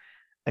 because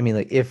I mean,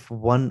 like if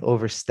one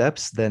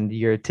oversteps, then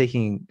you're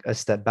taking a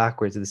step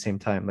backwards at the same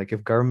time. Like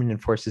if government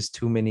enforces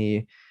too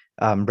many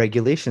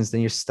regulations,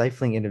 then you're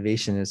stifling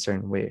innovation in a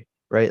certain way,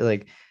 right?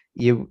 Like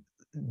you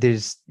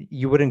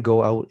you wouldn't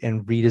go out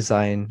and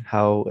redesign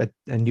how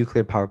a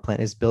nuclear power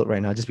plant is built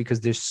right now just because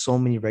there's so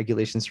many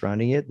regulations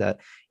surrounding it that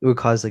it would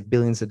cost like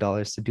billions of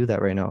dollars to do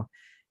that right now.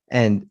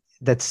 And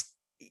that's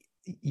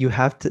you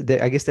have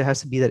to I guess there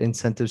has to be that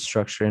incentive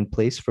structure in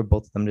place for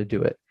both of them to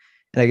do it.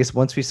 And I guess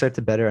once we start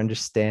to better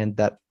understand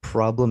that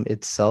problem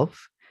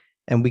itself,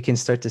 and we can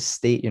start to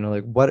state,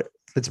 like what,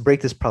 let's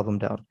break this problem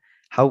down.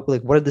 How,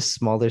 like, what are the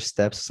smaller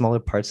steps, smaller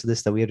parts of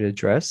this that we have to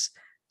address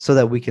so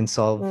that we can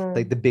solve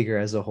like the bigger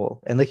as a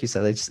whole. And like you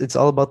said, it's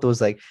all about those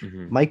like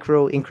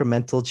micro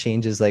incremental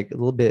changes, like a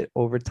little bit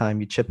over time,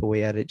 you chip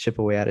away at it, chip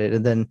away at it.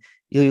 And then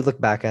you look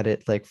back at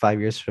it like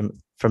 5 years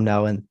from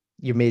now and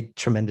you made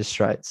tremendous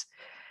strides.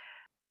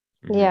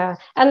 Yeah.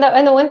 And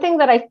the one thing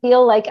that I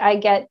feel like I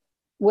get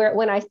where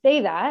when I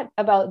say that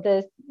about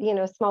this,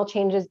 small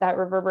changes that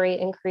reverberate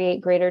and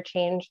create greater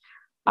change,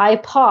 I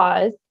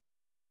pause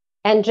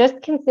and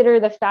just consider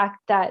the fact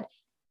that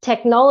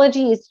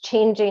technology is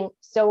changing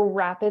so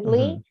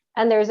rapidly,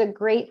 and there's a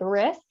great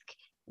risk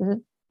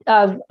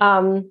of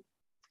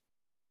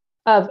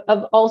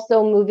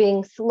also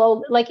moving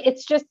slow. Like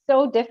it's just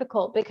so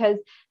difficult because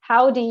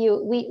how do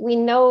you we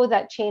know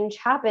that change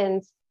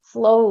happens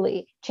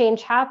slowly.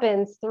 Change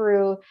happens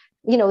through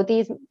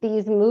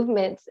these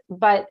movements,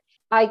 but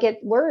I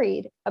get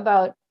worried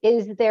about,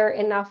 is there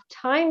enough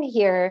time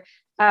here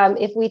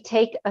if we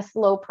take a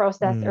slow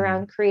process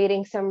around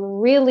creating some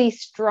really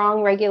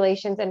strong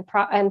regulations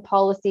and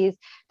policies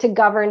to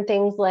govern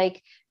things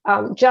like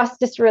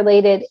justice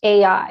related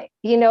AI,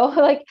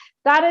 like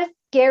that is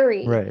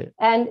scary, right?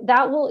 And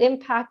that will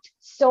impact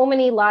so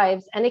many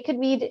lives, and it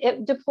could be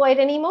deployed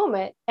any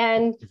moment.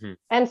 And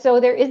so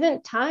there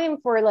isn't time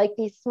for like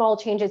these small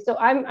changes. So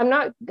I'm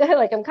not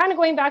like, I'm kind of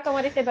going back on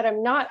what I said, but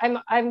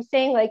I'm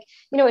saying like,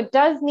 it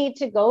does need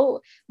to go.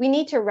 We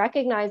need to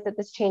recognize that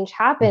this change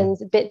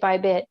happens bit by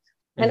bit,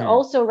 and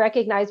also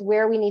recognize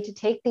where we need to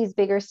take these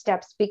bigger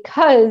steps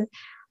because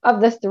of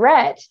the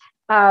threat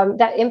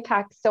that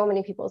impacts so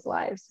many people's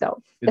lives.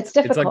 So it's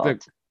difficult. It's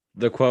like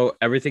the quote,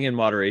 everything in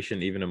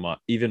moderation, even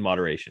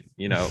moderation,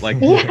 like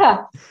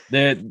yeah,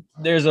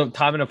 there's a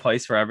time and a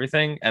place for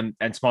everything, and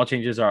small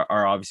changes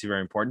are obviously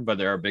very important, but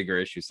there are bigger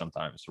issues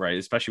sometimes, right?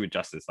 Especially with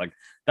justice. Like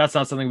that's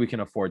not something we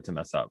can afford to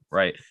mess up,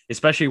 right?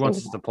 Especially once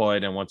it's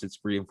deployed and once it's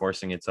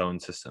reinforcing its own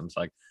systems.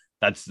 Like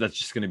that's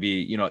just going to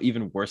be,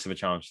 even worse of a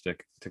challenge to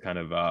kind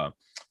of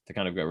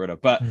get rid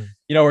of. But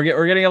we're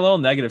getting a little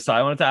negative, so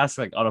I wanted to ask,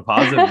 like, on a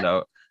positive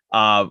note,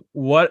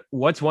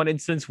 what's one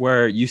instance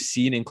where you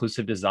see an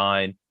inclusive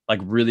design like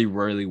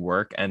really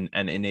work and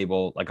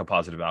enable like a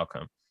positive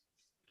outcome?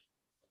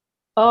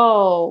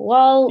 Oh,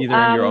 well, Either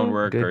in your own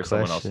work good or question.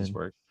 someone else's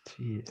work.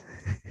 Jeez.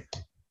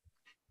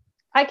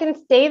 I can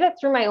say that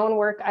through my own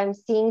work, I'm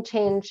seeing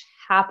change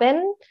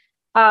happen.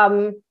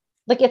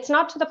 Like it's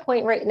not to the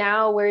point right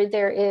now where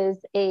there is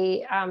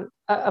a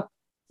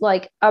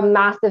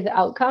massive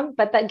outcome,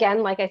 but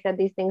again, like I said,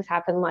 these things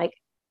happen like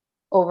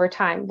over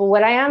time. But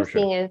what I am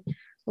seeing is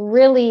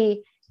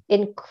really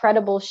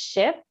incredible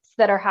shifts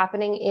that are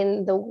happening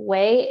in the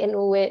way in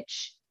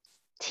which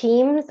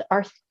teams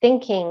are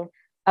thinking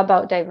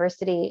about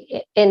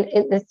diversity.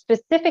 In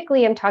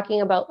specifically, I'm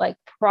talking about like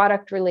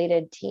product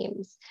related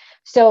teams.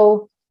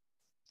 So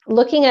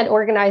looking at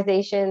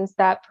organizations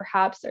that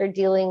perhaps are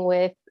dealing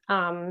with,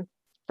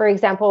 for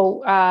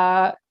example,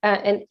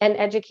 an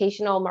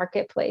educational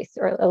marketplace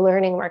or a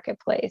learning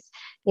marketplace,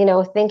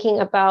 thinking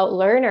about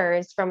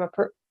learners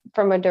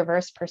from a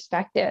diverse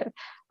perspective,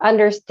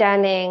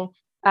 understanding,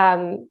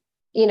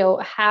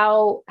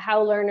 how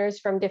learners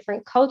from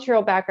different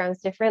cultural backgrounds,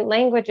 different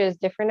languages,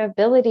 different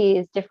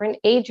abilities, different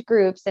age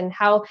groups, and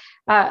how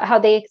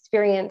they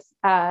experience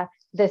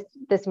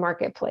this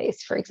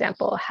marketplace, for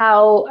example,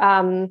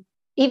 how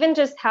even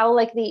just how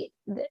like the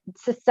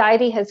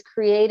society has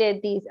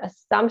created these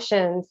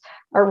assumptions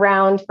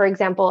around, for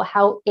example,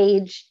 how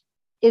age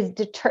is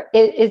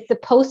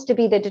supposed to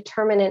be the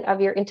determinant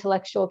of your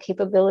intellectual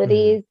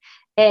capabilities.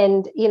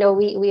 And,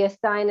 we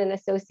assign and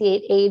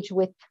associate age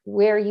with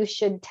where you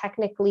should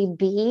technically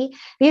be.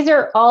 These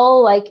are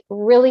all like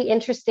really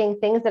interesting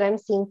things that I'm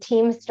seeing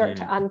teams start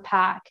to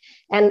unpack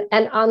and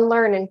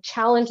unlearn and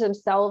challenge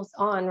themselves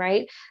on,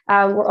 right?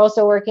 We're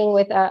also working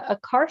with a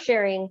car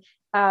sharing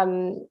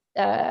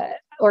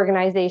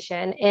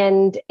organization,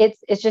 and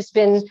it's just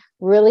been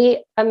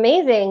really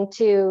amazing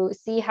to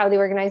see how the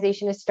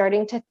organization is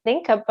starting to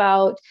think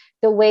about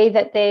the way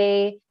that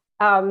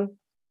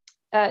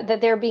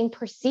that they're being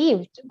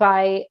perceived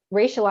by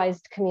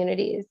racialized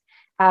communities.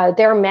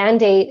 Their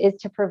mandate is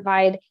to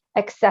provide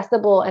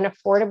accessible and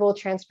affordable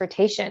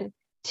transportation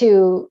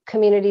to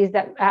communities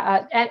that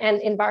and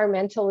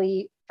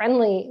environmentally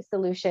friendly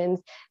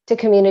solutions to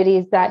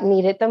communities that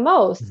need it the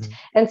most.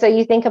 And so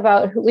you think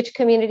about which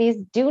communities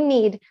do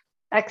need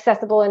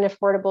accessible and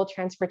affordable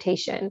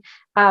transportation.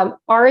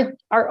 Are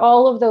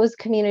all of those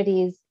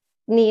communities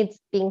needs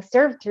being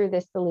served through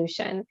this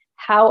solution?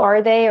 How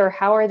are they, or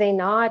how are they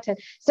not? And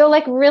so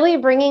like really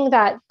bringing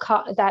that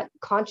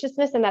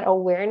consciousness and that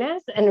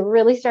awareness and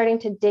really starting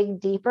to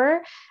dig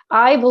deeper.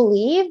 I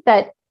believe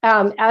that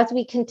as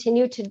we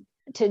continue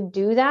to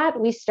do that,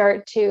 we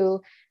start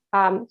to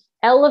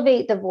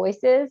elevate the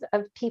voices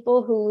of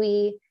people who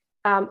we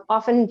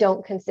often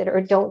don't consider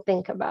or don't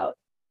think about.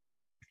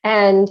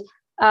 And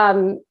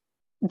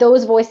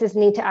those voices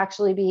need to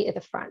actually be at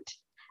the front.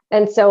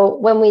 And so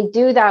when we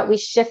do that, we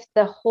shift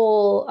the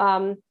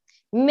whole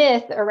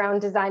myth around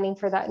designing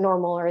for that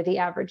normal or the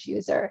average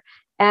user.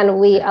 And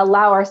we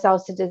allow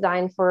ourselves to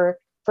design for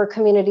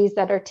communities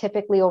that are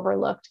typically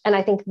overlooked. And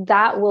I think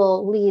that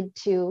will lead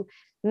to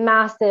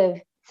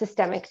massive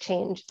systemic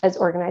change as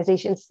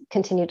organizations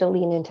continue to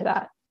lean into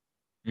that.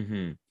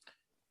 Mm-hmm.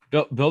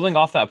 Building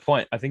off that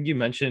point, I think you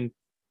mentioned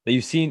that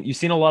you've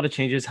seen a lot of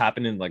changes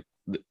happen in like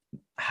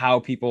how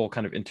people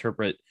kind of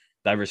interpret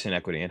diversity and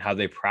equity and how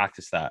they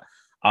practice that.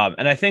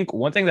 And I think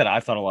one thing that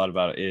I've thought a lot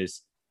about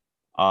is,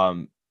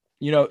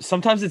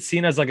 sometimes it's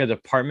seen as like a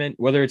department,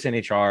 whether it's in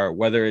HR,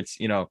 whether it's,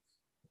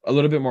 a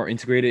little bit more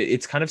integrated,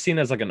 it's kind of seen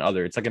as like an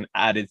other, it's like an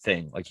added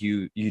thing. Like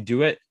you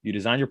do it, you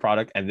design your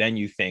product, and then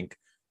you think,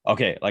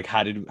 okay, like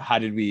how did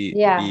we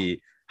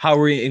be, how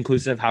are we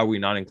inclusive? How are we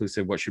not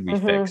inclusive? What should we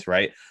fix?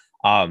 Right.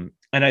 And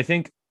I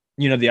think,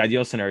 the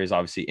ideal scenario is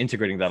obviously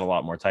integrating that a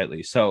lot more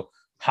tightly. So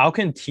how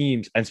can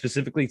teams, and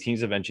specifically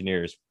teams of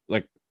engineers,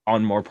 like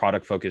on more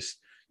product focused,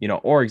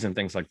 orgs and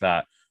things like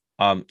that,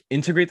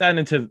 integrate that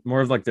into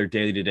more of like their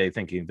day-to-day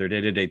thinking, their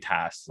day-to-day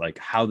tasks, like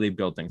how they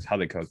build things, how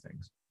they code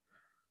things?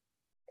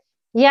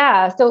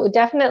 Yeah, so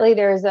definitely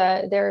there is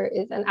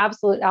an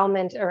absolute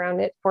element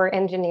around it for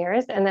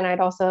engineers, and then I'd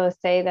also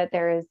say that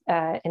there is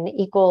an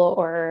equal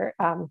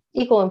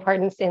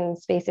importance in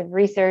space of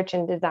research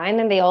and design,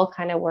 and they all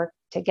kind of work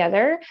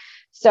together.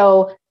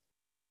 So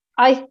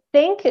I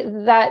think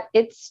that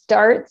it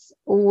starts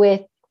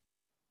with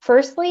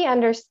firstly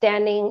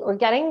understanding or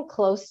getting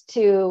close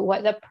to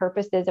what the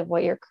purpose is of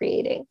what you're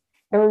creating,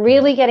 and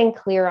really getting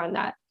clear on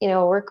that.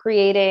 We're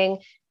creating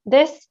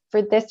this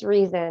for this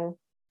reason,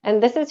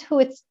 and this is who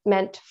it's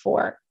meant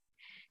for.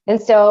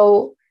 And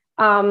so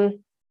I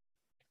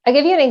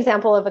give you an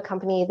example of a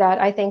company that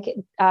I think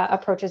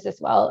approaches this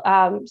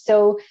well.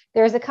 So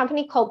there's a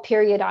company called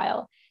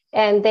Periodile,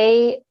 and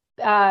they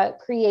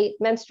create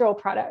menstrual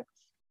products.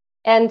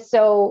 And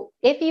so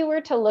if you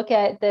were to look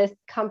at this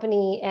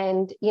company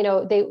and,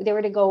 they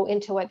were to go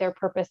into what their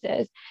purpose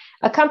is,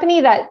 a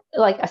company that,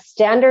 like a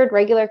standard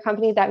regular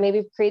company that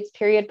maybe creates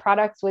period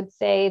products, would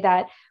say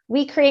that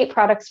we create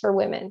products for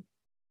women.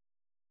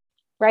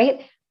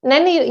 Right. And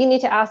then you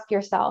need to ask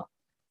yourself,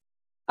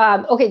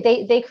 okay,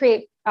 they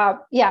create,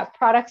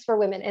 products for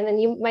women. And then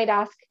you might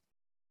ask,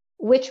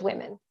 which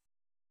women?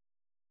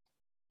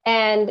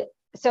 And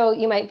so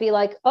you might be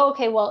like, oh,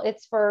 okay, well,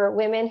 it's for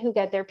women who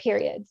get their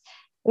periods.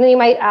 And then you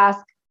might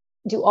ask,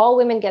 do all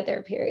women get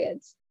their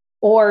periods?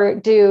 Or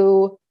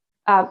do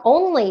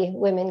only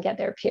women get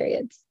their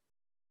periods?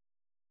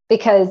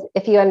 Because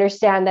if you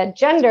understand that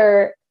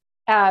gender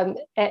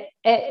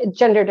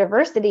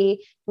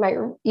diversity,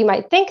 you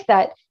might think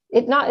that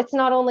it's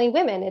not only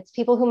women, it's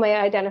people who might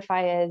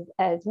identify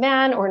as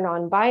man or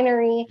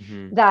non-binary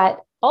that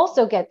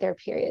also get their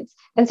periods.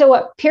 And so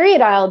what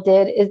Periodile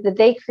did is that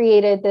they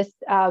created this,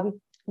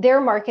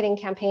 their marketing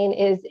campaign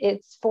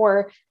it's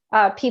for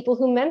people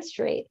who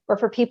menstruate or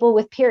for people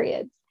with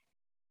periods.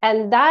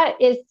 And that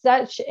is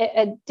such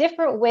a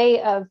different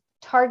way of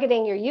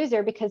targeting your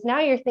user, because now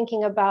you're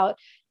thinking about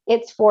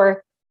it's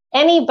for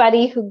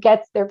anybody who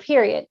gets their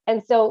period.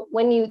 And so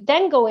when you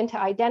then go into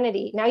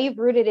identity, now you've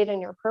rooted it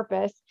in your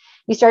purpose,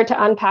 you start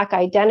to unpack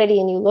identity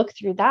and you look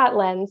through that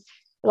lens,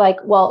 like,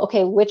 well,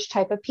 okay, which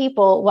type of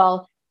people?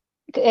 Well,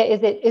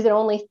 is it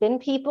only thin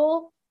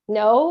people?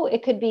 No,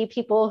 it could be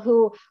people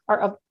who are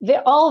of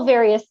all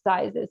various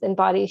sizes and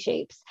body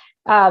shapes.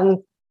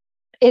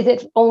 Is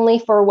it only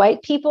for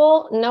white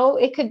people? No,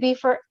 it could be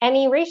for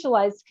any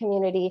racialized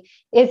community.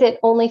 Is it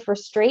only for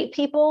straight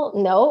people?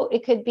 No,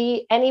 it could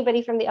be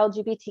anybody from the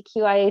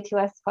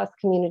LGBTQIA2S plus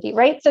community,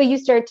 right? So you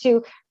start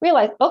to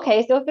realize,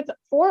 okay, so if it's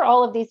for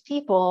all of these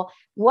people,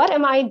 what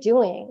am I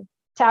doing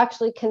to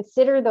actually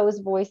consider those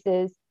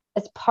voices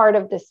as part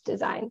of this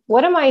design?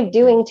 What am I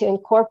doing to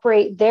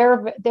incorporate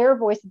their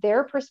voice,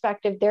 their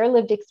perspective, their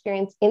lived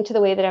experience into the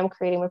way that I'm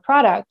creating my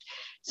product?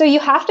 So you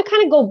have to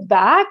kind of go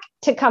back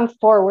to come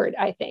forward,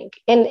 I think,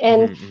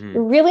 and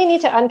you really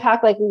need to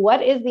unpack, like,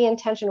 what is the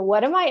intention?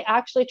 What am I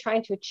actually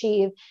trying to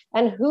achieve?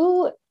 And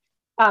who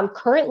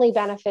currently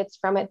benefits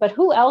from it, but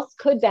who else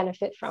could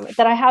benefit from it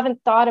that I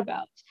haven't thought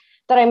about,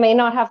 that I may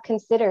not have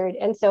considered?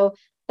 And so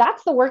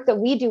that's the work that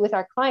we do with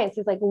our clients,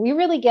 is like, we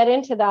really get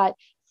into that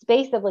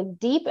space of like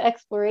deep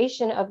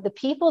exploration of the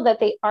people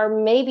that they are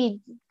maybe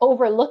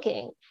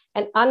overlooking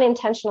and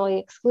unintentionally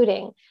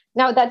excluding.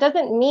 Now, that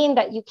doesn't mean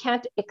that you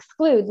can't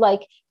exclude,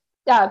 like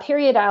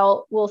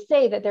Periodile will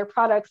say that their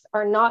products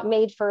are not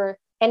made for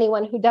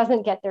anyone who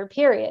doesn't get their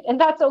period. And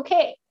that's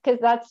okay,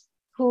 because that's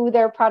who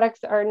their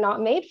products are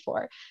not made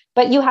for.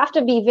 But you have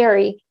to be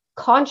very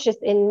conscious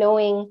in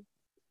knowing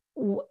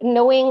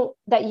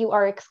that you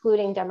are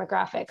excluding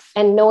demographics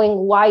and knowing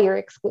why you're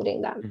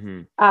excluding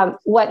them.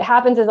 What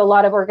happens is a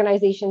lot of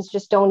organizations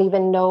just don't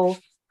even know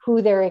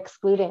who they're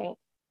excluding.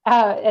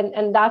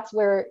 And that's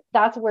where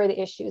the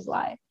issues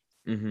lie.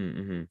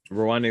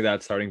 Rewinding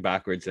that, starting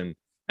backwards and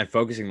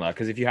focusing that,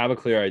 because if you have a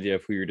clear idea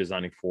of who you're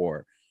designing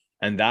for,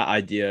 and that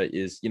idea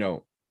is,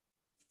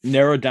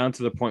 narrowed down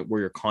to the point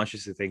where you're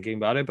consciously thinking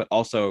about it, but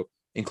also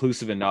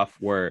inclusive enough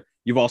where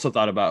you've also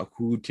thought about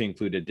who to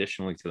include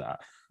additionally to that.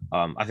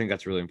 I think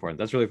that's really important.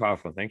 That's really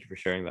powerful. Thank you for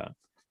sharing that.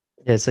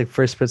 Yeah, it's like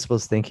first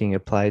principles thinking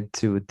applied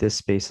to this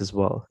space as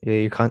well. Yeah,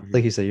 you can't,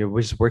 like you said,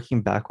 you're just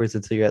working backwards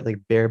until you're at like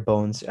bare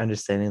bones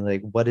understanding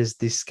like what is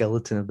the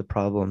skeleton of the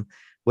problem,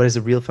 what is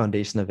the real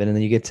foundation of it, and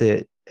then you get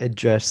to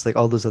address like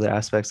all those other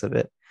aspects of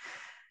it.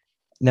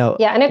 Now,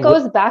 yeah, and it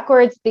goes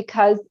backwards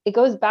because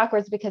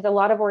a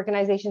lot of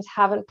organizations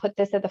haven't put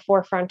this at the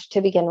forefront to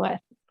begin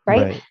with,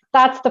 right?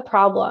 That's the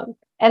problem.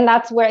 And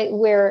that's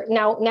where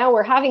now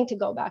we're having to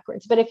go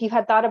backwards. But if you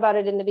had thought about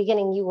it in the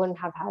beginning, you wouldn't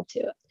have had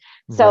to.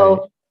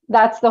 So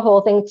that's the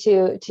whole thing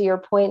to your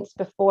points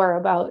before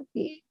about,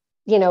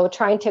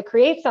 trying to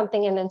create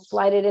something and then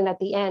slide it in at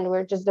the end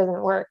where it just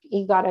doesn't work.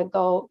 You got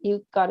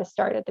to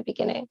start at the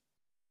beginning.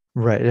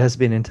 Right. It has to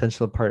be an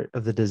intentional part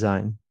of the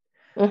design.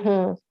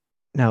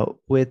 Now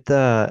with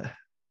I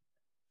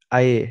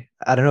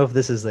don't know if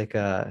this is like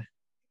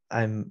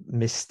I'm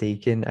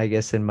mistaken, I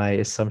guess, in my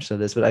assumption of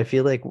this, but I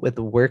feel like with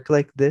work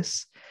like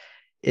this,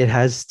 it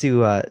has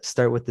to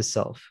start with the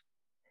self.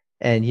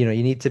 And, you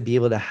need to be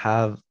able to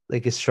have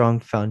like a strong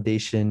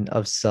foundation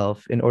of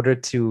self in order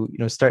to,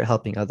 start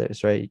helping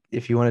others, right?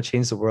 If you want to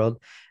change the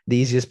world, the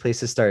easiest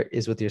place to start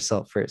is with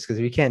yourself first. Because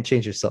if you can't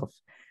change yourself,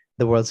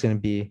 the world's going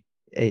to be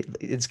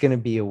it's going to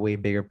be a way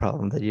bigger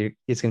problem that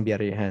it's going to be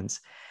out of your hands.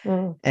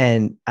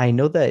 And I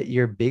know that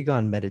you're big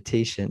on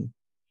meditation.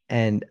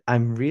 And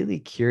I'm really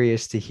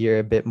curious to hear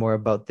a bit more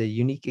about the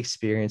unique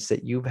experience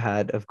that you've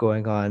had of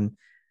going on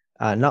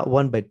not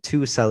one, but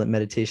 2 silent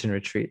meditation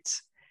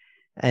retreats.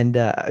 And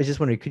I was just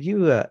wondering, could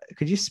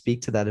you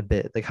speak to that a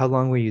bit? Like, how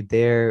long were you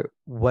there?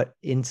 What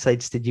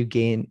insights did you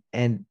gain?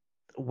 And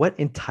what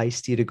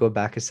enticed you to go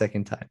back a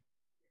second time?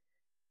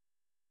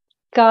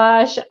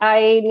 Gosh,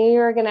 I knew you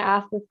were going to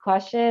ask this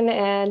question.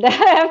 And I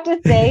have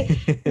to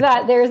say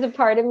that there's a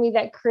part of me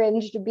that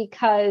cringed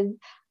because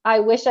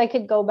I wish I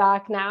could go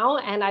back now.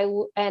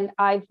 And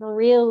I've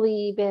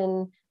really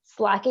been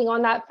slacking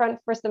on that front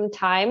for some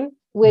time,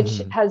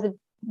 which has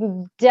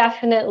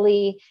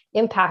definitely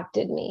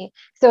impacted me.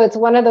 So it's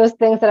one of those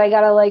things that I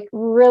got to like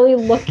really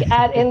look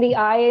at in the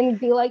eye and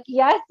be like,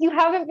 yes, you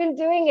haven't been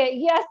doing it.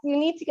 Yes, you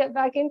need to get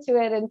back into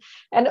it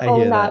and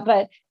own that.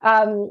 But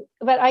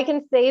I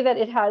can say that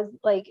it has,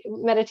 like,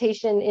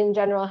 meditation in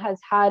general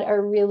has had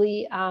a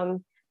really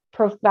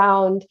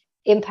profound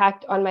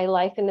impact on my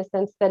life in the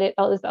sense that it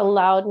has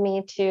allowed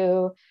me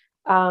to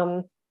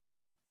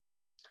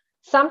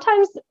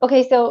sometimes,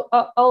 okay, so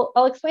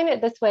I'll explain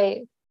it this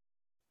way.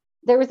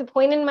 There was a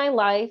point in my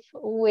life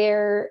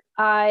where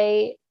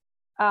I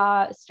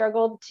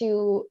struggled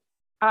to,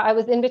 I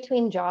was in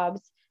between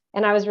jobs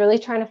and I was really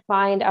trying to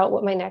find out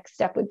what my next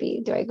step would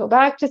be. Do I go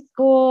back to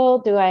school?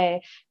 Do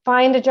I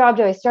find a job?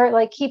 Do I start,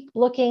 like, keep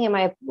looking? Am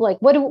I like,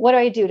 what do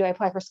I do? Do I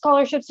apply for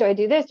scholarships? Do I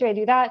do this? Do I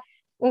do that?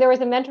 And there was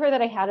a mentor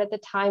that I had at the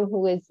time who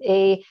was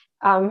a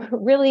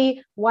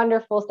really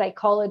wonderful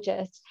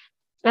psychologist.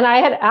 And I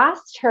had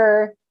asked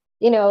her,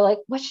 like,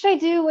 what should I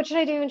do? What should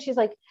I do? And she's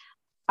like,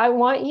 I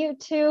want you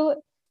to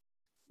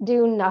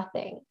do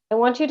nothing. I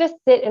want you to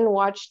sit and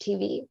watch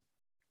TV.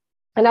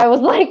 And I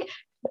was like,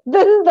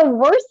 this is the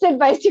worst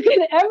advice you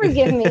could ever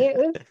give me. It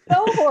was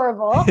so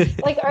horrible.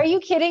 Like, are you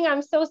kidding?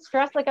 I'm so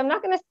stressed. Like, I'm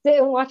not going to sit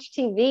and watch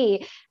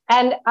TV.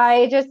 And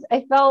I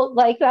felt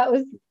like that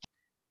was.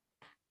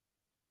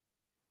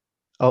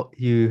 Oh,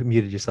 you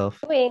muted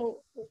yourself. Oh,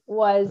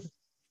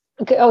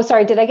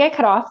 sorry. Did I get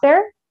cut off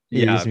there?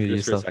 Yeah,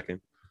 just for a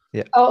second.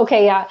 Yeah. Oh,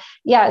 okay.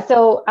 Yeah.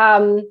 So,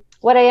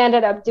 what I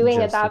ended up doing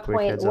at that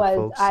point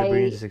was I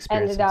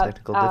ended up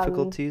technical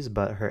difficulties,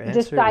 but her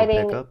answer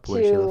deciding will pick up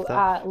where she left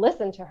off.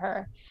 Listen to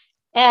her.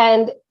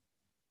 And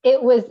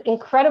it was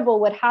incredible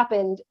what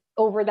happened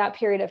over that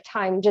period of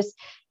time. Just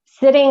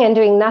sitting and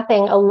doing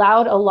nothing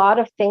allowed a lot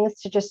of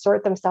things to just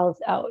sort themselves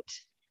out,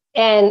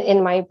 and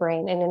in my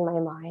brain and in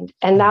my mind.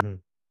 And that.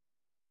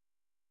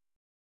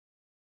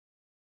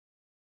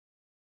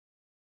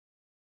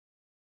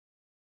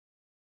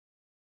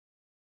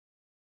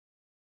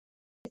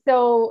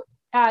 So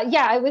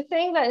I was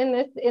saying that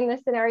in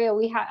this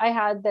scenario, I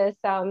had this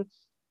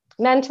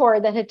mentor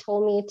that had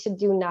told me to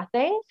do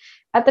nothing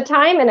at the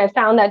time, and I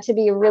found that to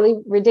be a really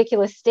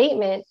ridiculous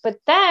statement. But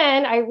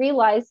then I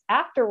realized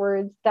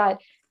afterwards that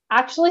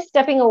actually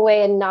stepping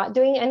away and not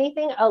doing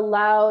anything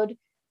allowed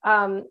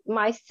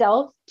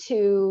myself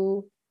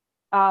to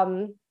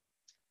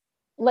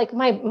like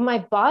my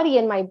body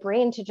and my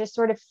brain to just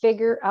sort of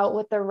figure out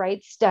what the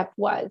right step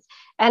was.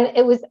 And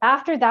it was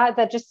after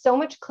that just so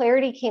much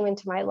clarity came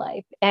into my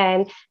life.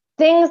 And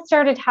things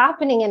started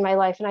happening in my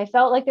life, and I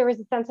felt like there was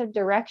a sense of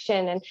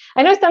direction. And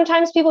I know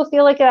sometimes people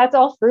feel like that's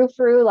all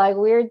frou-frou, like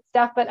weird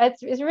stuff, but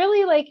it's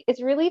really like,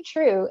 it's really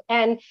true.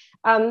 And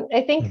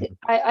I think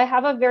I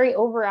have a very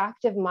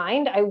overactive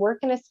mind. I work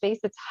in a space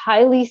that's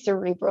highly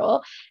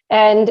cerebral,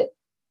 and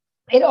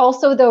it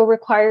also, though,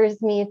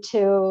 requires me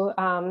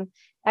to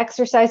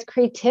exercise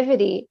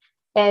creativity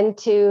and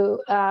to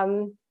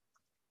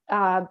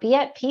be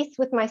at peace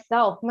with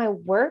myself. My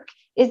work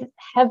is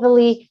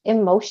heavily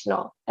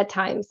emotional at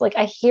times. Like,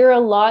 I hear a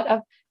lot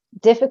of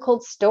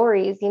difficult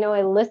stories. You know,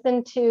 I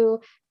listen to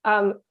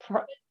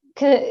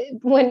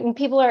when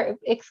people are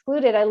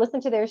excluded, I listen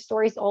to their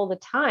stories all the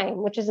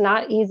time, which is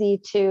not easy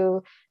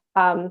to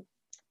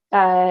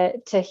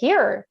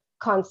hear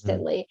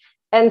constantly.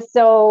 And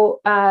so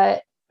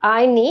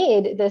I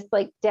need this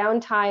like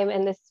downtime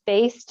and this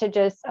space to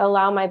just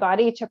allow my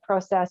body to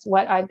process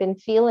what I've been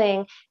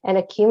feeling and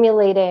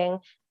accumulating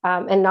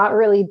and not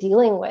really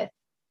dealing with.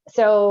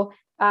 So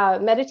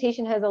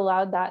meditation has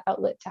allowed that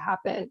outlet to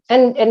happen.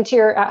 And to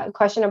your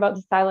question about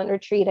the silent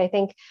retreat, I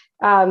think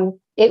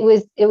it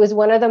was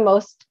one of the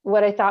most,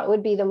 what I thought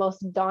would be the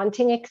most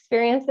daunting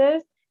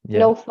experiences. Yeah.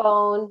 No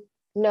phone,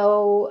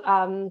 no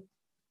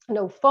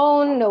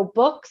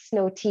books,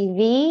 no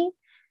TV,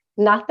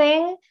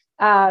 nothing.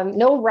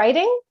 No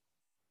writing.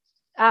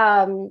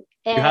 You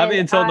had me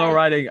until no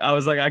writing. I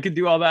was like, I could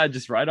do all that,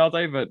 just write all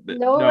day, but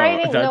no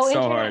writing, no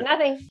internet, hard.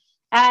 Nothing.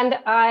 And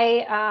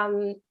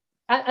I,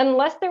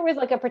 unless there was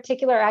like a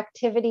particular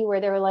activity where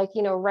they were like,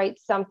 you know, write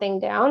something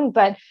down,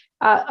 but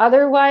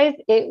otherwise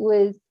it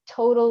was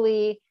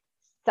totally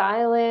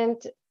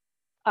silent.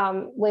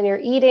 When you're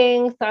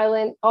eating,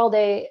 silent all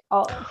day,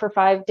 for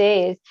 5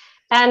 days.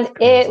 And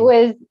it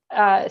was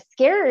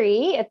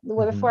scary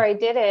before I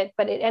did it,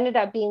 but it ended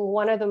up being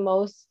one of the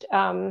most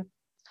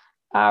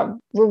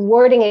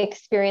rewarding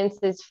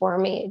experiences for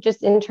me,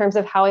 just in terms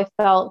of how I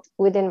felt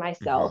within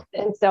myself.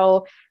 And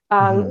so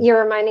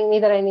you're reminding me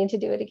that I need to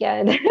do it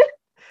again.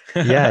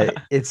 Yeah,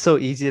 it's so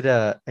easy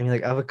to, I mean,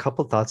 like, I have a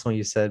couple thoughts on what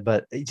you said,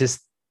 but just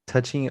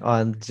touching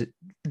on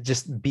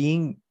just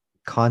being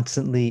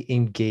constantly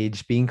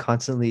engaged, being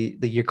constantly,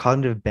 like, your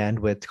cognitive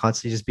bandwidth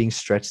constantly just being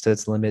stretched to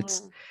its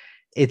limits.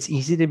 It's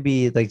easy to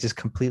be like just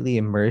completely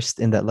immersed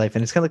in that life,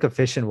 and it's kind of like a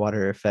fish in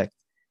water effect,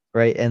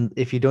 right? And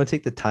if you don't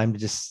take the time to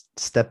just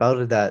step out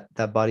of that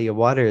body of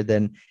water,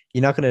 then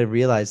you're not going to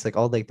realize like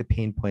all like the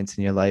pain points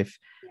in your life.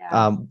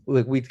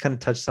 We kind of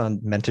touched on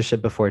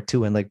mentorship before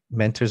too, and like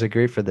mentors are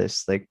great for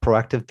this. Like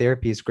proactive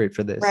therapy is great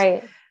for this.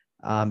 Right.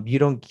 You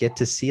don't get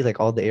to see like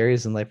all the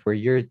areas in life where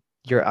you're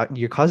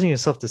causing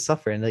yourself to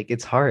suffer, and like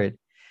it's hard.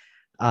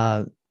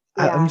 I'm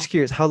just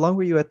curious, how long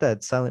were you at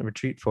that silent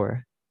retreat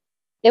for?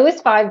 It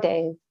was 5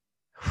 days.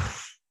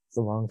 It's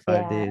a long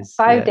 5 days.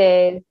 5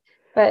 days.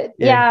 But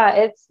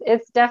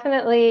it's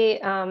definitely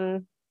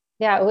it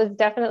was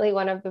definitely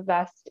one of the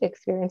best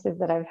experiences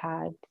that I've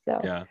had.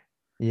 So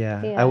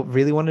I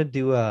really want to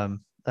do a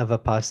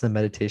Vipassana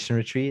meditation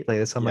retreat. Like,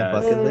 that's on my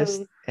bucket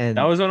list. And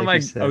that was one of my,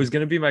 I was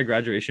gonna be my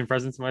graduation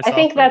present to myself. I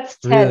think that's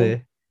 10.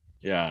 Really?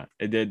 Yeah,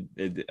 it did.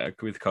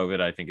 With COVID,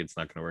 I think it's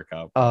not going to work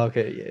out. Oh,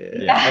 okay.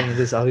 Yeah. I mean,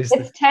 there's always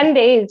it's 10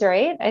 days,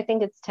 right? I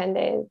think it's 10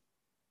 days.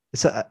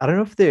 So I don't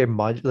know if they're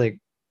like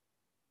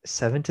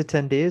 7 to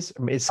 10 days.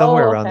 I mean, it's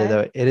somewhere around there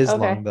though. It is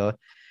long though.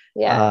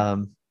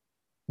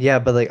 Yeah.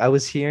 But like I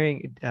was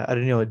hearing, I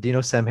don't know. Do you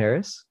know Sam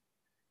Harris?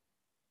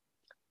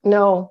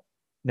 No.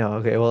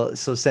 Okay. Well,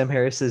 so Sam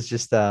Harris is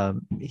just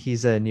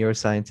he's a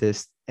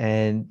neuroscientist,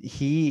 and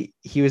he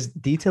was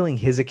detailing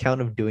his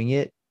account of doing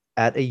it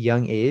at a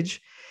young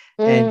age,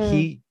 and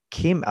he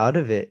came out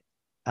of it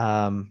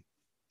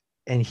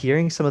and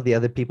hearing some of the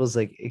other people's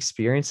like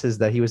experiences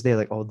that he was there,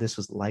 like, oh, this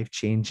was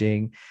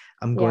life-changing.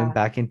 I'm going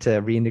back into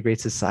reintegrate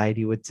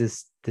society with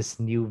this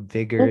new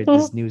vigor,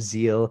 this new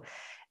zeal.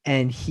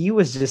 And he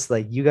was just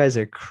like, you guys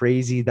are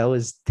crazy. That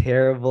was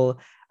terrible.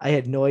 I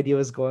had no idea what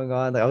was going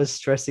on. Like, I was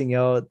stressing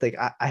out. Like,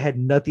 I had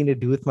nothing to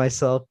do with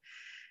myself.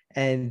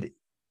 And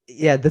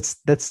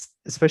that's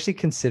especially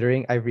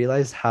considering I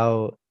realized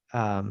how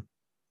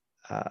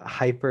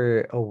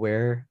hyper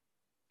aware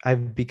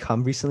I've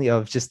become recently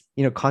of just,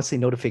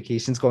 constant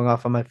notifications going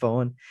off on my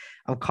phone.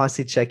 I'm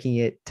constantly checking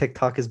it.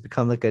 TikTok has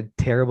become like a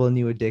terrible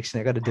new addiction.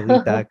 I got to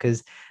delete that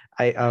because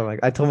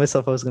I told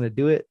myself I was going to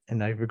do it,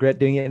 and I regret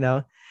doing it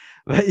now.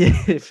 But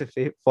if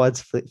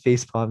Fuad's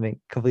face palming,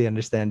 completely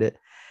understand it.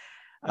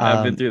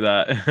 I've been through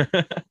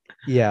that.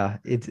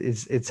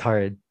 It's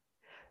hard.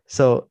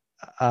 So,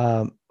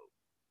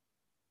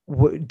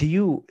 do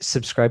you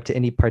subscribe to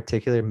any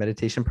particular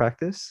meditation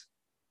practice?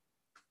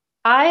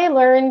 I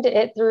learned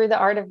it through the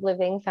Art of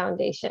Living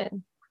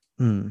Foundation.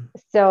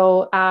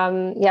 So,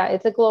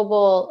 it's a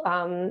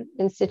global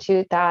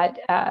institute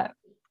that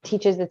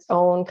teaches its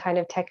own kind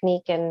of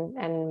technique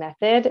and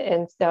method.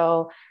 And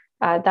so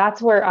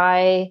that's where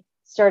I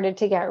started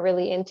to get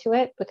really into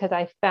it, because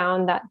I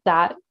found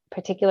that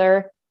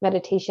particular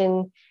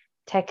meditation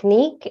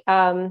technique,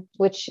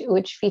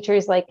 which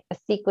features like a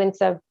sequence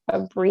of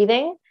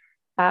breathing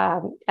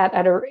in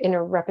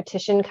a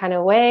repetition kind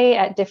of way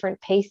at different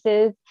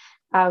paces,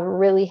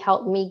 really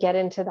helped me get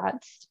into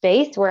that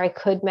space where I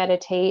could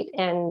meditate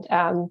and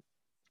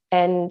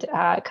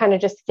kind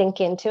of just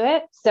think into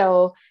it.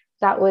 So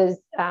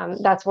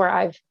that's where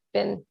I've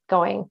been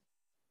going.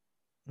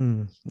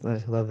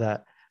 I love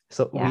that.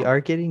 So we Yeah. are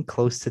getting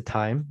close to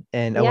time,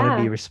 and I want to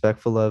be Yeah.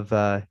 respectful of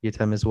your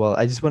time as well.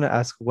 I just want to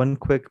ask one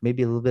quick,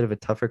 maybe a little bit of a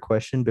tougher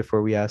question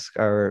before we ask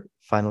our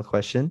final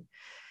question.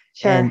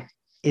 Sure.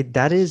 And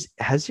that is,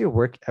 has your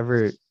work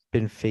ever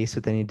been faced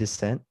with any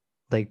dissent?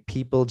 Like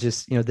people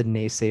just, the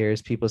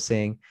naysayers, people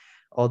saying,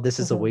 oh, this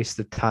is a Mhm. waste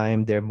of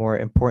time. There are more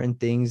important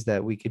things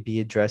that we could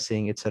be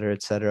addressing, et cetera,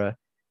 et cetera.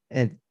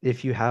 And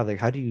if you have, like,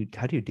 how do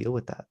you deal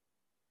with that?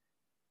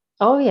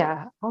 Oh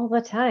yeah, all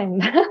the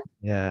time.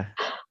 Yeah.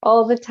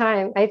 All the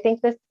time. I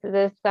think this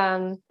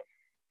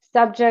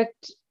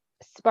subject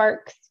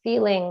sparks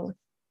feelings,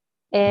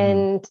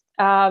 Mhm.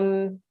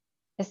 and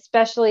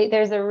especially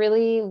there's a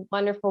really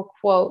wonderful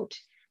quote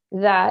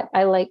that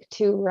I like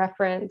to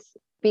reference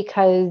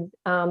because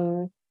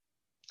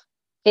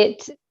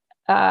it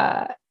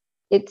uh,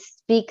 it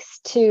speaks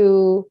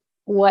to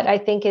what I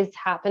think is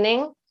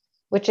happening,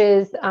 which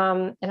is,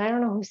 and I don't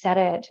know who said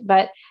it,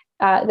 but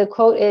the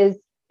quote is,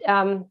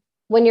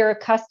 when you're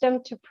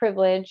accustomed to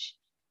privilege,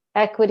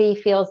 equity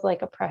feels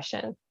like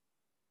oppression.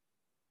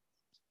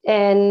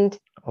 And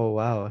Oh,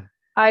 wow.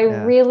 I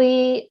Yeah.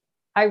 really,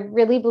 I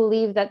really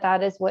believe that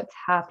that is what's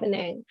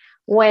happening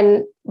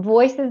when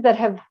voices that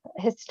have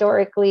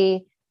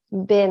historically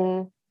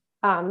been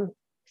um,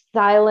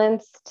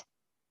 silenced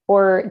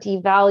or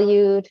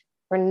devalued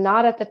or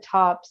not at the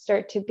top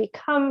start to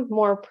become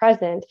more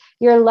present.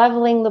 You're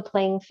leveling the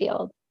playing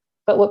field.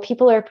 But what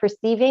people are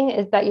perceiving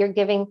is that you're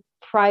giving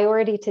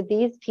priority to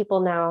these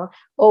people now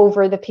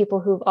over the people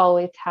who've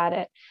always had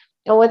it.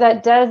 And what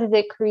that does is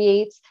it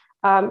creates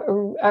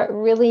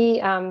really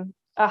a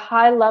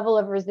high level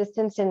of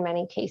resistance in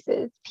many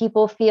cases.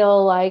 People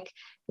feel like,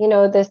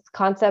 this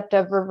concept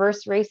of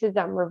reverse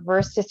racism,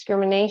 reverse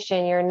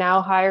discrimination. You're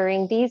now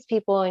hiring these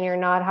people and you're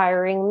not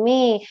hiring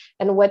me.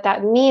 And what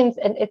that means,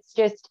 and it's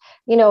just,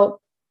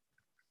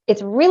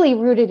 it's really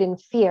rooted in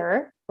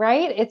fear,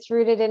 right? It's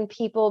rooted in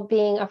people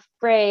being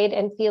afraid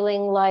and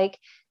feeling like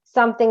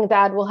something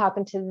bad will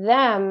happen to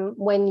them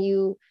when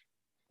you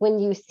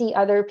see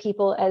other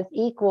people as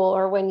equal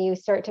or when you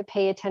start to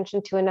pay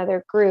attention to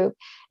another group.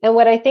 And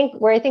where I think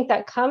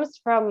that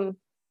comes from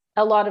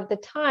a lot of the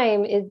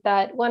time is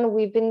that one,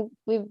 we've been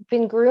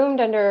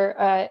groomed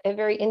under a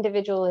very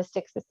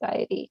individualistic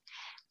society,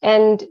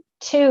 and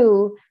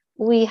two,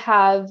 we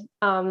have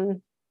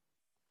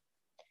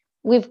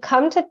we've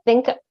come to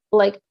think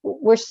like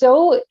we're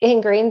so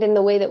ingrained in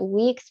the way that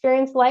we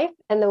experience life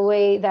and the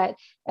way that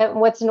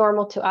what's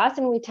normal to us,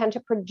 and we tend to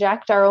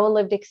project our own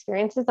lived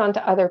experiences onto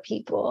other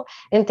people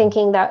and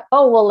thinking that,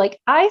 oh well, like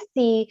I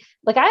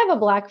have a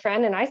Black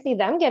friend and I see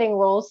them getting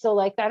roles, so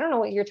like I don't know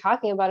what you're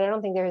talking about, I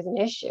don't think there's an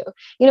issue.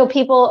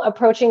 People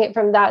approaching it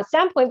from that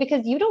standpoint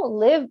because you don't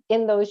live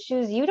in those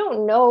shoes, you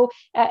don't know.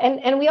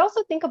 And we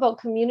also think about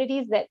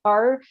communities that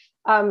are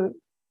um,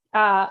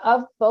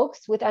 of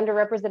folks with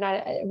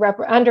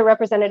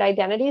underrepresented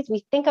identities.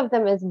 We think of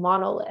them as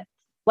monoliths.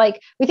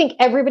 Like we think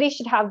everybody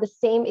should have the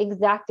same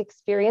exact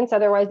experience,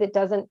 otherwise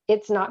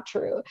it's not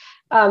true.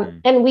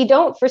 Mm. And we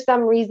don't, for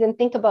some reason,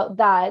 think about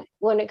that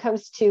when it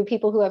comes to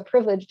people who have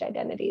privileged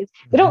identities.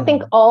 We don't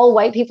think Mhm. all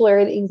white people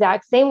are the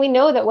exact same. We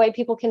know that white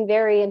people can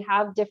vary and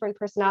have different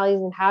personalities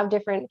and have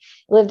different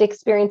lived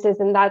experiences,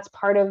 and that's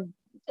part of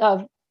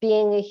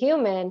being a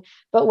human.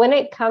 But when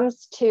it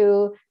comes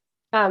to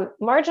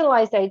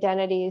marginalized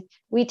identities,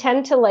 we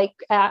tend to like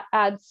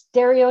add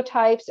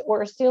stereotypes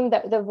or assume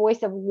that the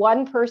voice of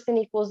one person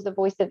equals the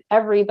voice of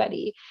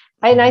everybody.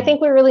 And I Mhm.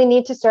 think we really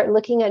need to start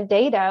looking at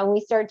data, and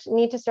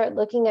need to start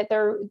looking at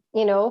the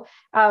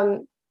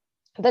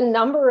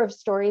number of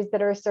stories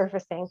that are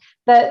surfacing,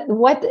 and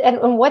what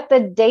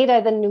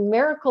the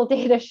numerical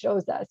data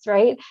shows us,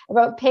 right?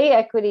 About pay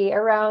equity,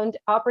 around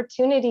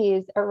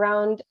opportunities,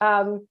 around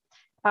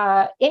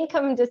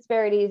income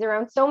disparities,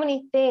 around so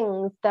many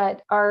things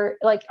that are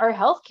like our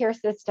healthcare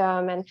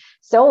system and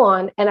so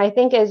on. And I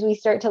think as we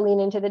start to lean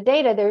into the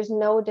data, there's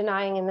no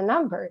denying in the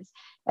numbers.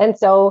 And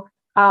so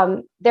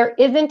there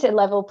isn't a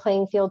level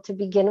playing field to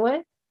begin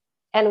with,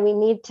 and we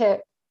need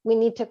to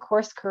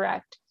course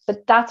correct.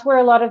 But that's where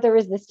a lot of the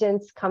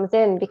resistance comes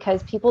in,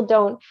 because people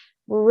don't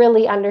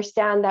really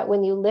understand that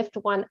when you lift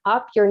one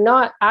up, you're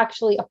not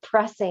actually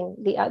oppressing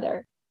the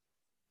other.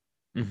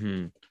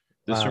 Mm-hmm.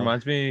 This Wow.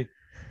 reminds me.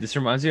 This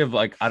reminds me of,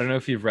 like, I don't know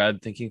if you've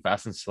read Thinking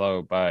Fast and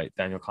Slow by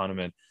Daniel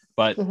Kahneman,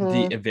 but the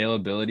Mm-hmm.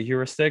 availability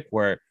heuristic,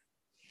 where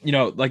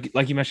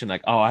like you mentioned,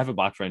 like, oh, I have a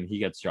Black friend, he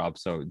gets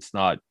jobs, so it's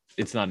not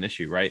an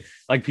issue, right?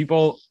 Like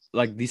people,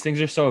 like these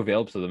things are so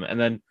available to them, and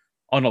then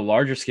on a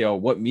larger scale,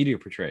 what media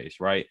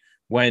portrays, right?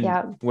 When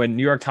Yeah. when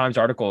New York Times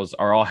articles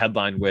are all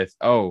headlined with,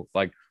 oh,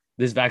 like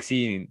this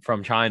vaccine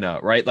from China,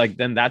 right? Like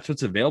then that's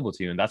what's available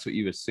to you, and that's what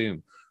you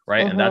assume,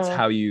 right? And that's Mm-hmm.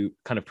 how you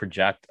kind of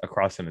project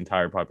across an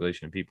entire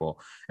population of people.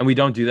 And we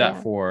don't do that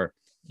Yeah. for,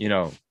 you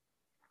know,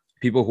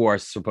 people who are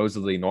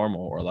supposedly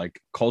normal or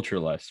like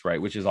cultureless,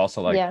 right? Which is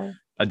also like Yeah.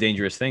 a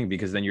dangerous thing,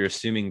 because then you're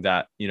assuming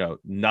that,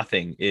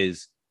 nothing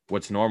is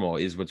what's normal,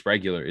 is what's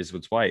regular, is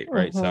what's white,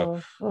 right?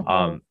 So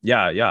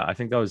yeah, I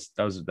think that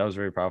was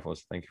very powerful.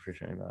 So thank you for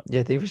sharing that.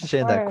 Yeah, thank you for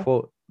sharing that Sure.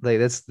 quote. Like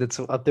that's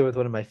up there with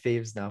one of my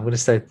faves now. I'm gonna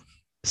start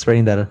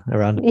spreading that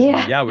around.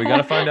 Yeah. Yeah, we got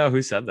to find out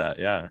who said that.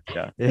 Yeah.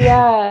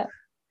 Yeah.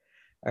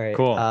 All right.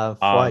 Cool.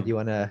 Fuad, you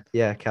wanna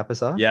cap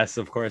us off? Yes,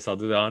 of course, I'll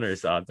do the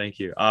honors. Thank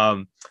you.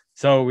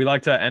 So we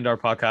like to end our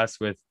podcast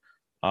with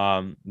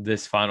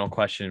this final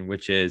question,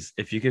 which is,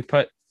 if you could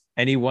put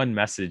any one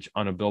message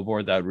on a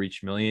billboard that would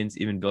reach millions,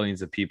 even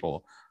billions of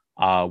people,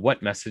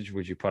 what message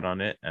would you put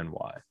on it and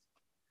why?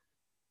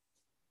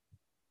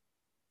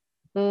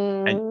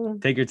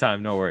 And take your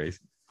time, no worries.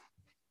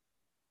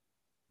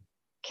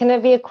 Can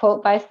it be a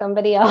quote by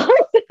somebody else?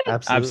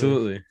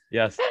 Absolutely.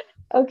 Yes.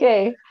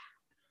 Okay.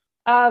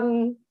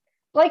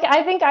 Like,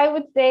 I think I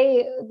would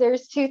say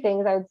there's two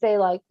things. I would say,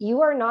 like,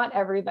 you are not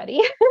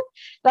everybody.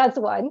 That's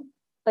one.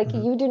 Like,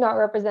 you do not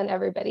represent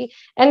everybody.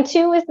 And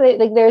two is that,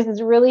 like, there's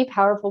this really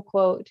powerful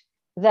quote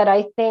that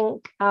I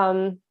think,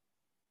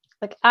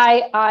 like,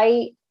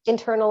 I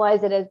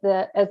internalize it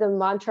as a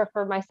mantra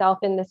for myself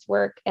in this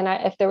work. And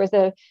if there was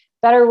a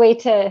better way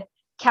to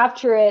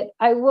capture it,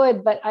 I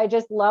would, but I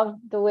just love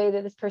the way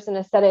that this person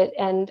has said it.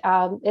 And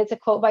it's a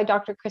quote by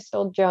Dr.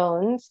 Crystal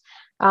Jones.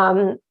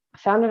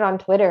 Found it on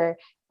Twitter.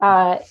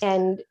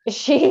 And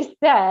she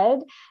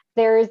said,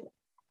 there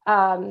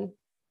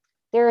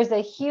is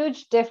a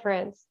huge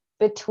difference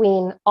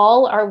between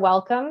all are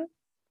welcome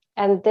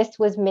and this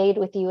was made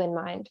with you in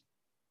mind.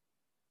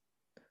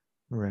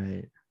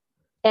 Right.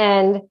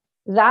 And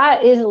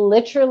that is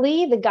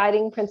literally the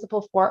guiding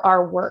principle for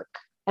our work.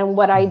 And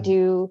what I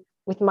do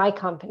with my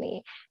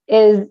company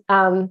is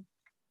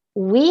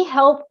we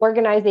help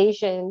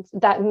organizations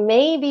that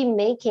may be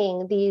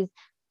making these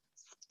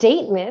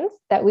statements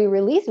that we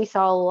release. We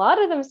saw a lot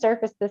of them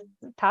surface this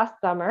past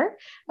summer.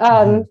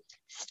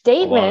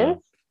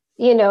 Statements,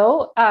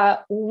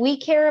 we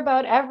care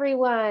about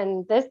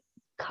everyone. This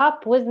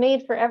cup was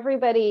made for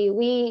everybody.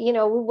 We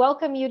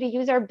welcome you to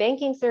use our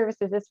banking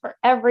services. It's for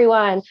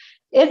everyone.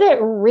 Is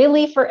it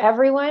really for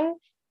everyone?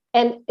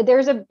 And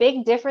there's a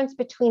big difference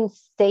between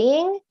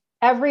saying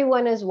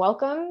everyone is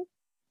welcome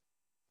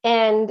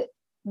and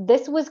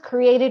this was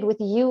created with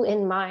you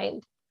in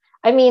mind.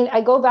 I mean, I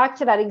go back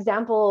to that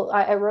example.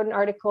 I wrote an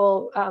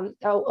article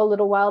a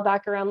little while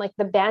back around like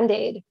the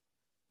Band-Aid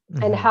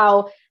and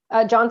how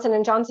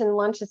Johnson & Johnson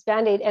launched this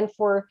Band-Aid. And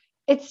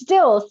it's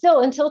still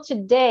until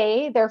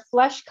today, their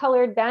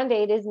flesh-colored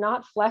Band-Aid is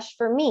not flesh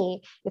for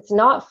me. It's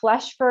not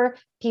flesh for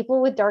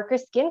people with darker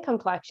skin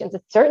complexions.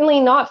 It's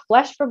certainly not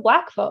flesh for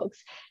Black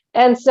folks.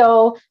 And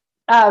so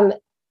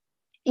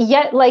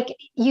yet, like,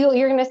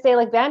 you're going to say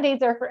like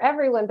Band-Aids are for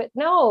everyone, but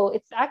no,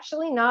 it's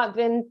actually not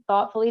been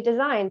thoughtfully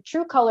designed.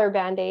 True color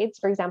Band-Aids,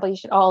 for example, you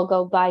should all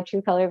go buy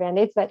True Color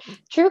Band-Aids, but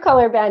True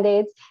Color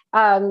Band-Aids,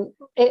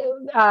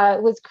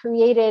 it was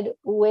created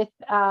with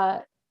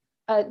the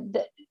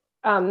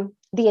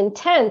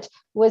intent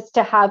was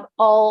to have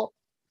all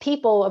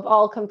people of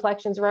all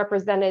complexions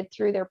represented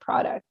through their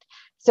product.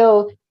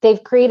 So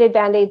they've created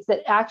Band-Aids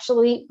that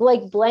actually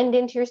like blend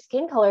into your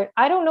skin color.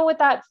 I don't know what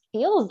that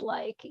feels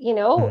like,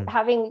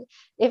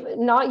 if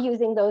not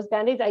using those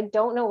Band-Aids, I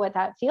don't know what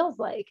that feels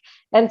like.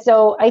 And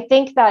so I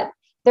think that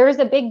there is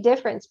a big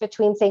difference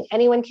between saying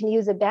anyone can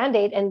use a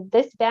Band-Aid and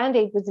this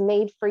Band-Aid was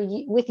made for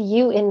you with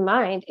you in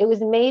mind. It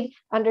was made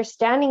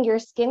understanding your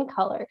skin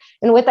color.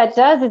 And what that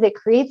does is it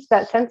creates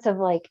that sense of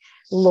like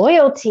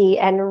loyalty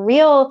and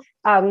real,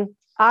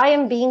 I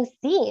am being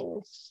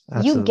seen.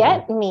 Absolutely. You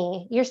get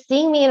me. You're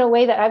seeing me in a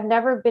way that I've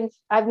never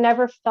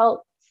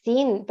felt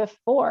seen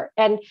before.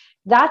 And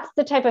that's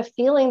the type of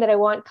feeling that I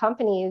want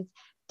companies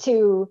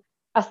to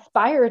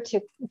aspire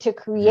to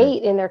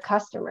create in their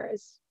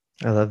customers.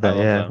 I love that.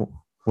 That.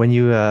 When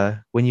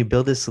you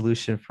build a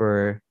solution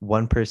for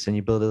one person,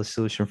 you build a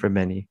solution for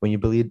many. When you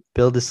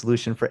build a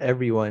solution for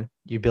everyone,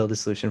 you build a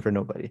solution for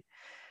nobody.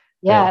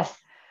 Yes.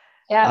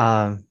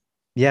 Right?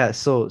 Yeah.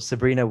 So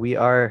Sabrina, we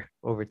are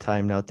over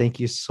time now. Thank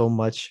you so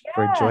much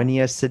for joining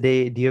us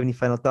today. Do you have any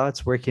final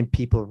thoughts? Where can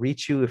people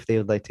reach you if they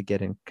would like to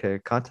get in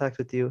contact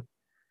with you?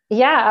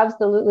 Yeah,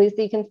 absolutely.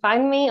 So you can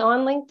find me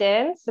on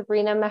LinkedIn,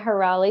 Sabrina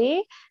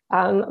Mehrally.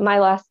 My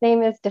last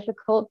name is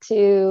difficult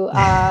to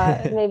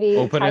maybe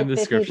we'll put type in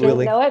the if you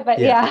didn't know it, but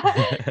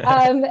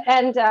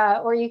and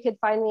or you could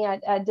find me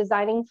at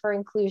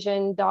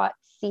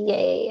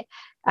designingforinclusion.ca.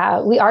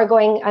 We are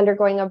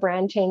undergoing a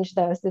brand change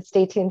though, so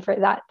stay tuned for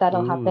that.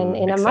 That'll happen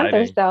in a month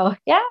or so.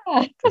 Yeah,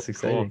 that's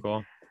exciting. Cool.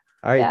 All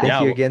right,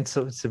 thank you again.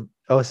 So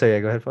oh,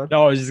 sorry, go ahead, Fod.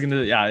 No, I was just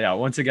gonna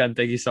once again,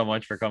 thank you so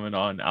much for coming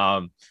on.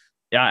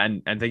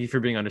 And thank you for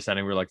being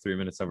understanding. We're like 3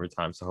 minutes over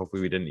time, so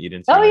hopefully we didn't eat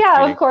into. Oh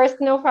yeah, of course,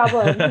 no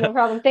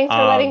problem. Thanks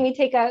for letting me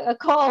take a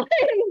call.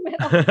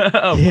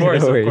 Of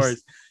course.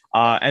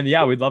 And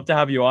we'd love to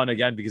have you on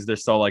again because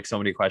there's still like so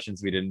many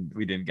questions we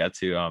didn't get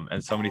to,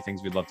 and so many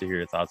things we'd love to hear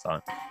your thoughts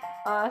on.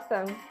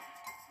 Awesome.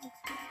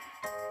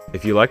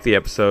 If you like the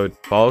episode,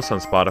 follow us on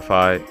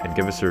Spotify and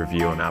give us a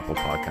review on Apple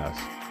Podcasts.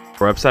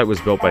 Our website was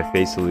built by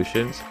Face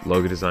Solutions,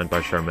 logo designed by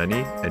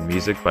Charmeni, and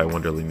music by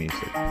Wonderly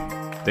Music.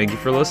 Thank you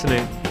for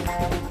listening.